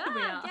 We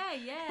Ah, are.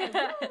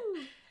 yeah.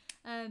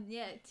 Woo!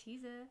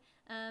 Teaser.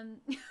 I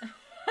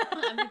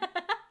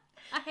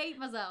hate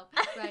myself.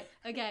 Right,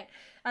 okay.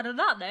 And on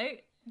that note,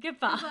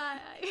 goodbye.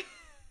 Bye.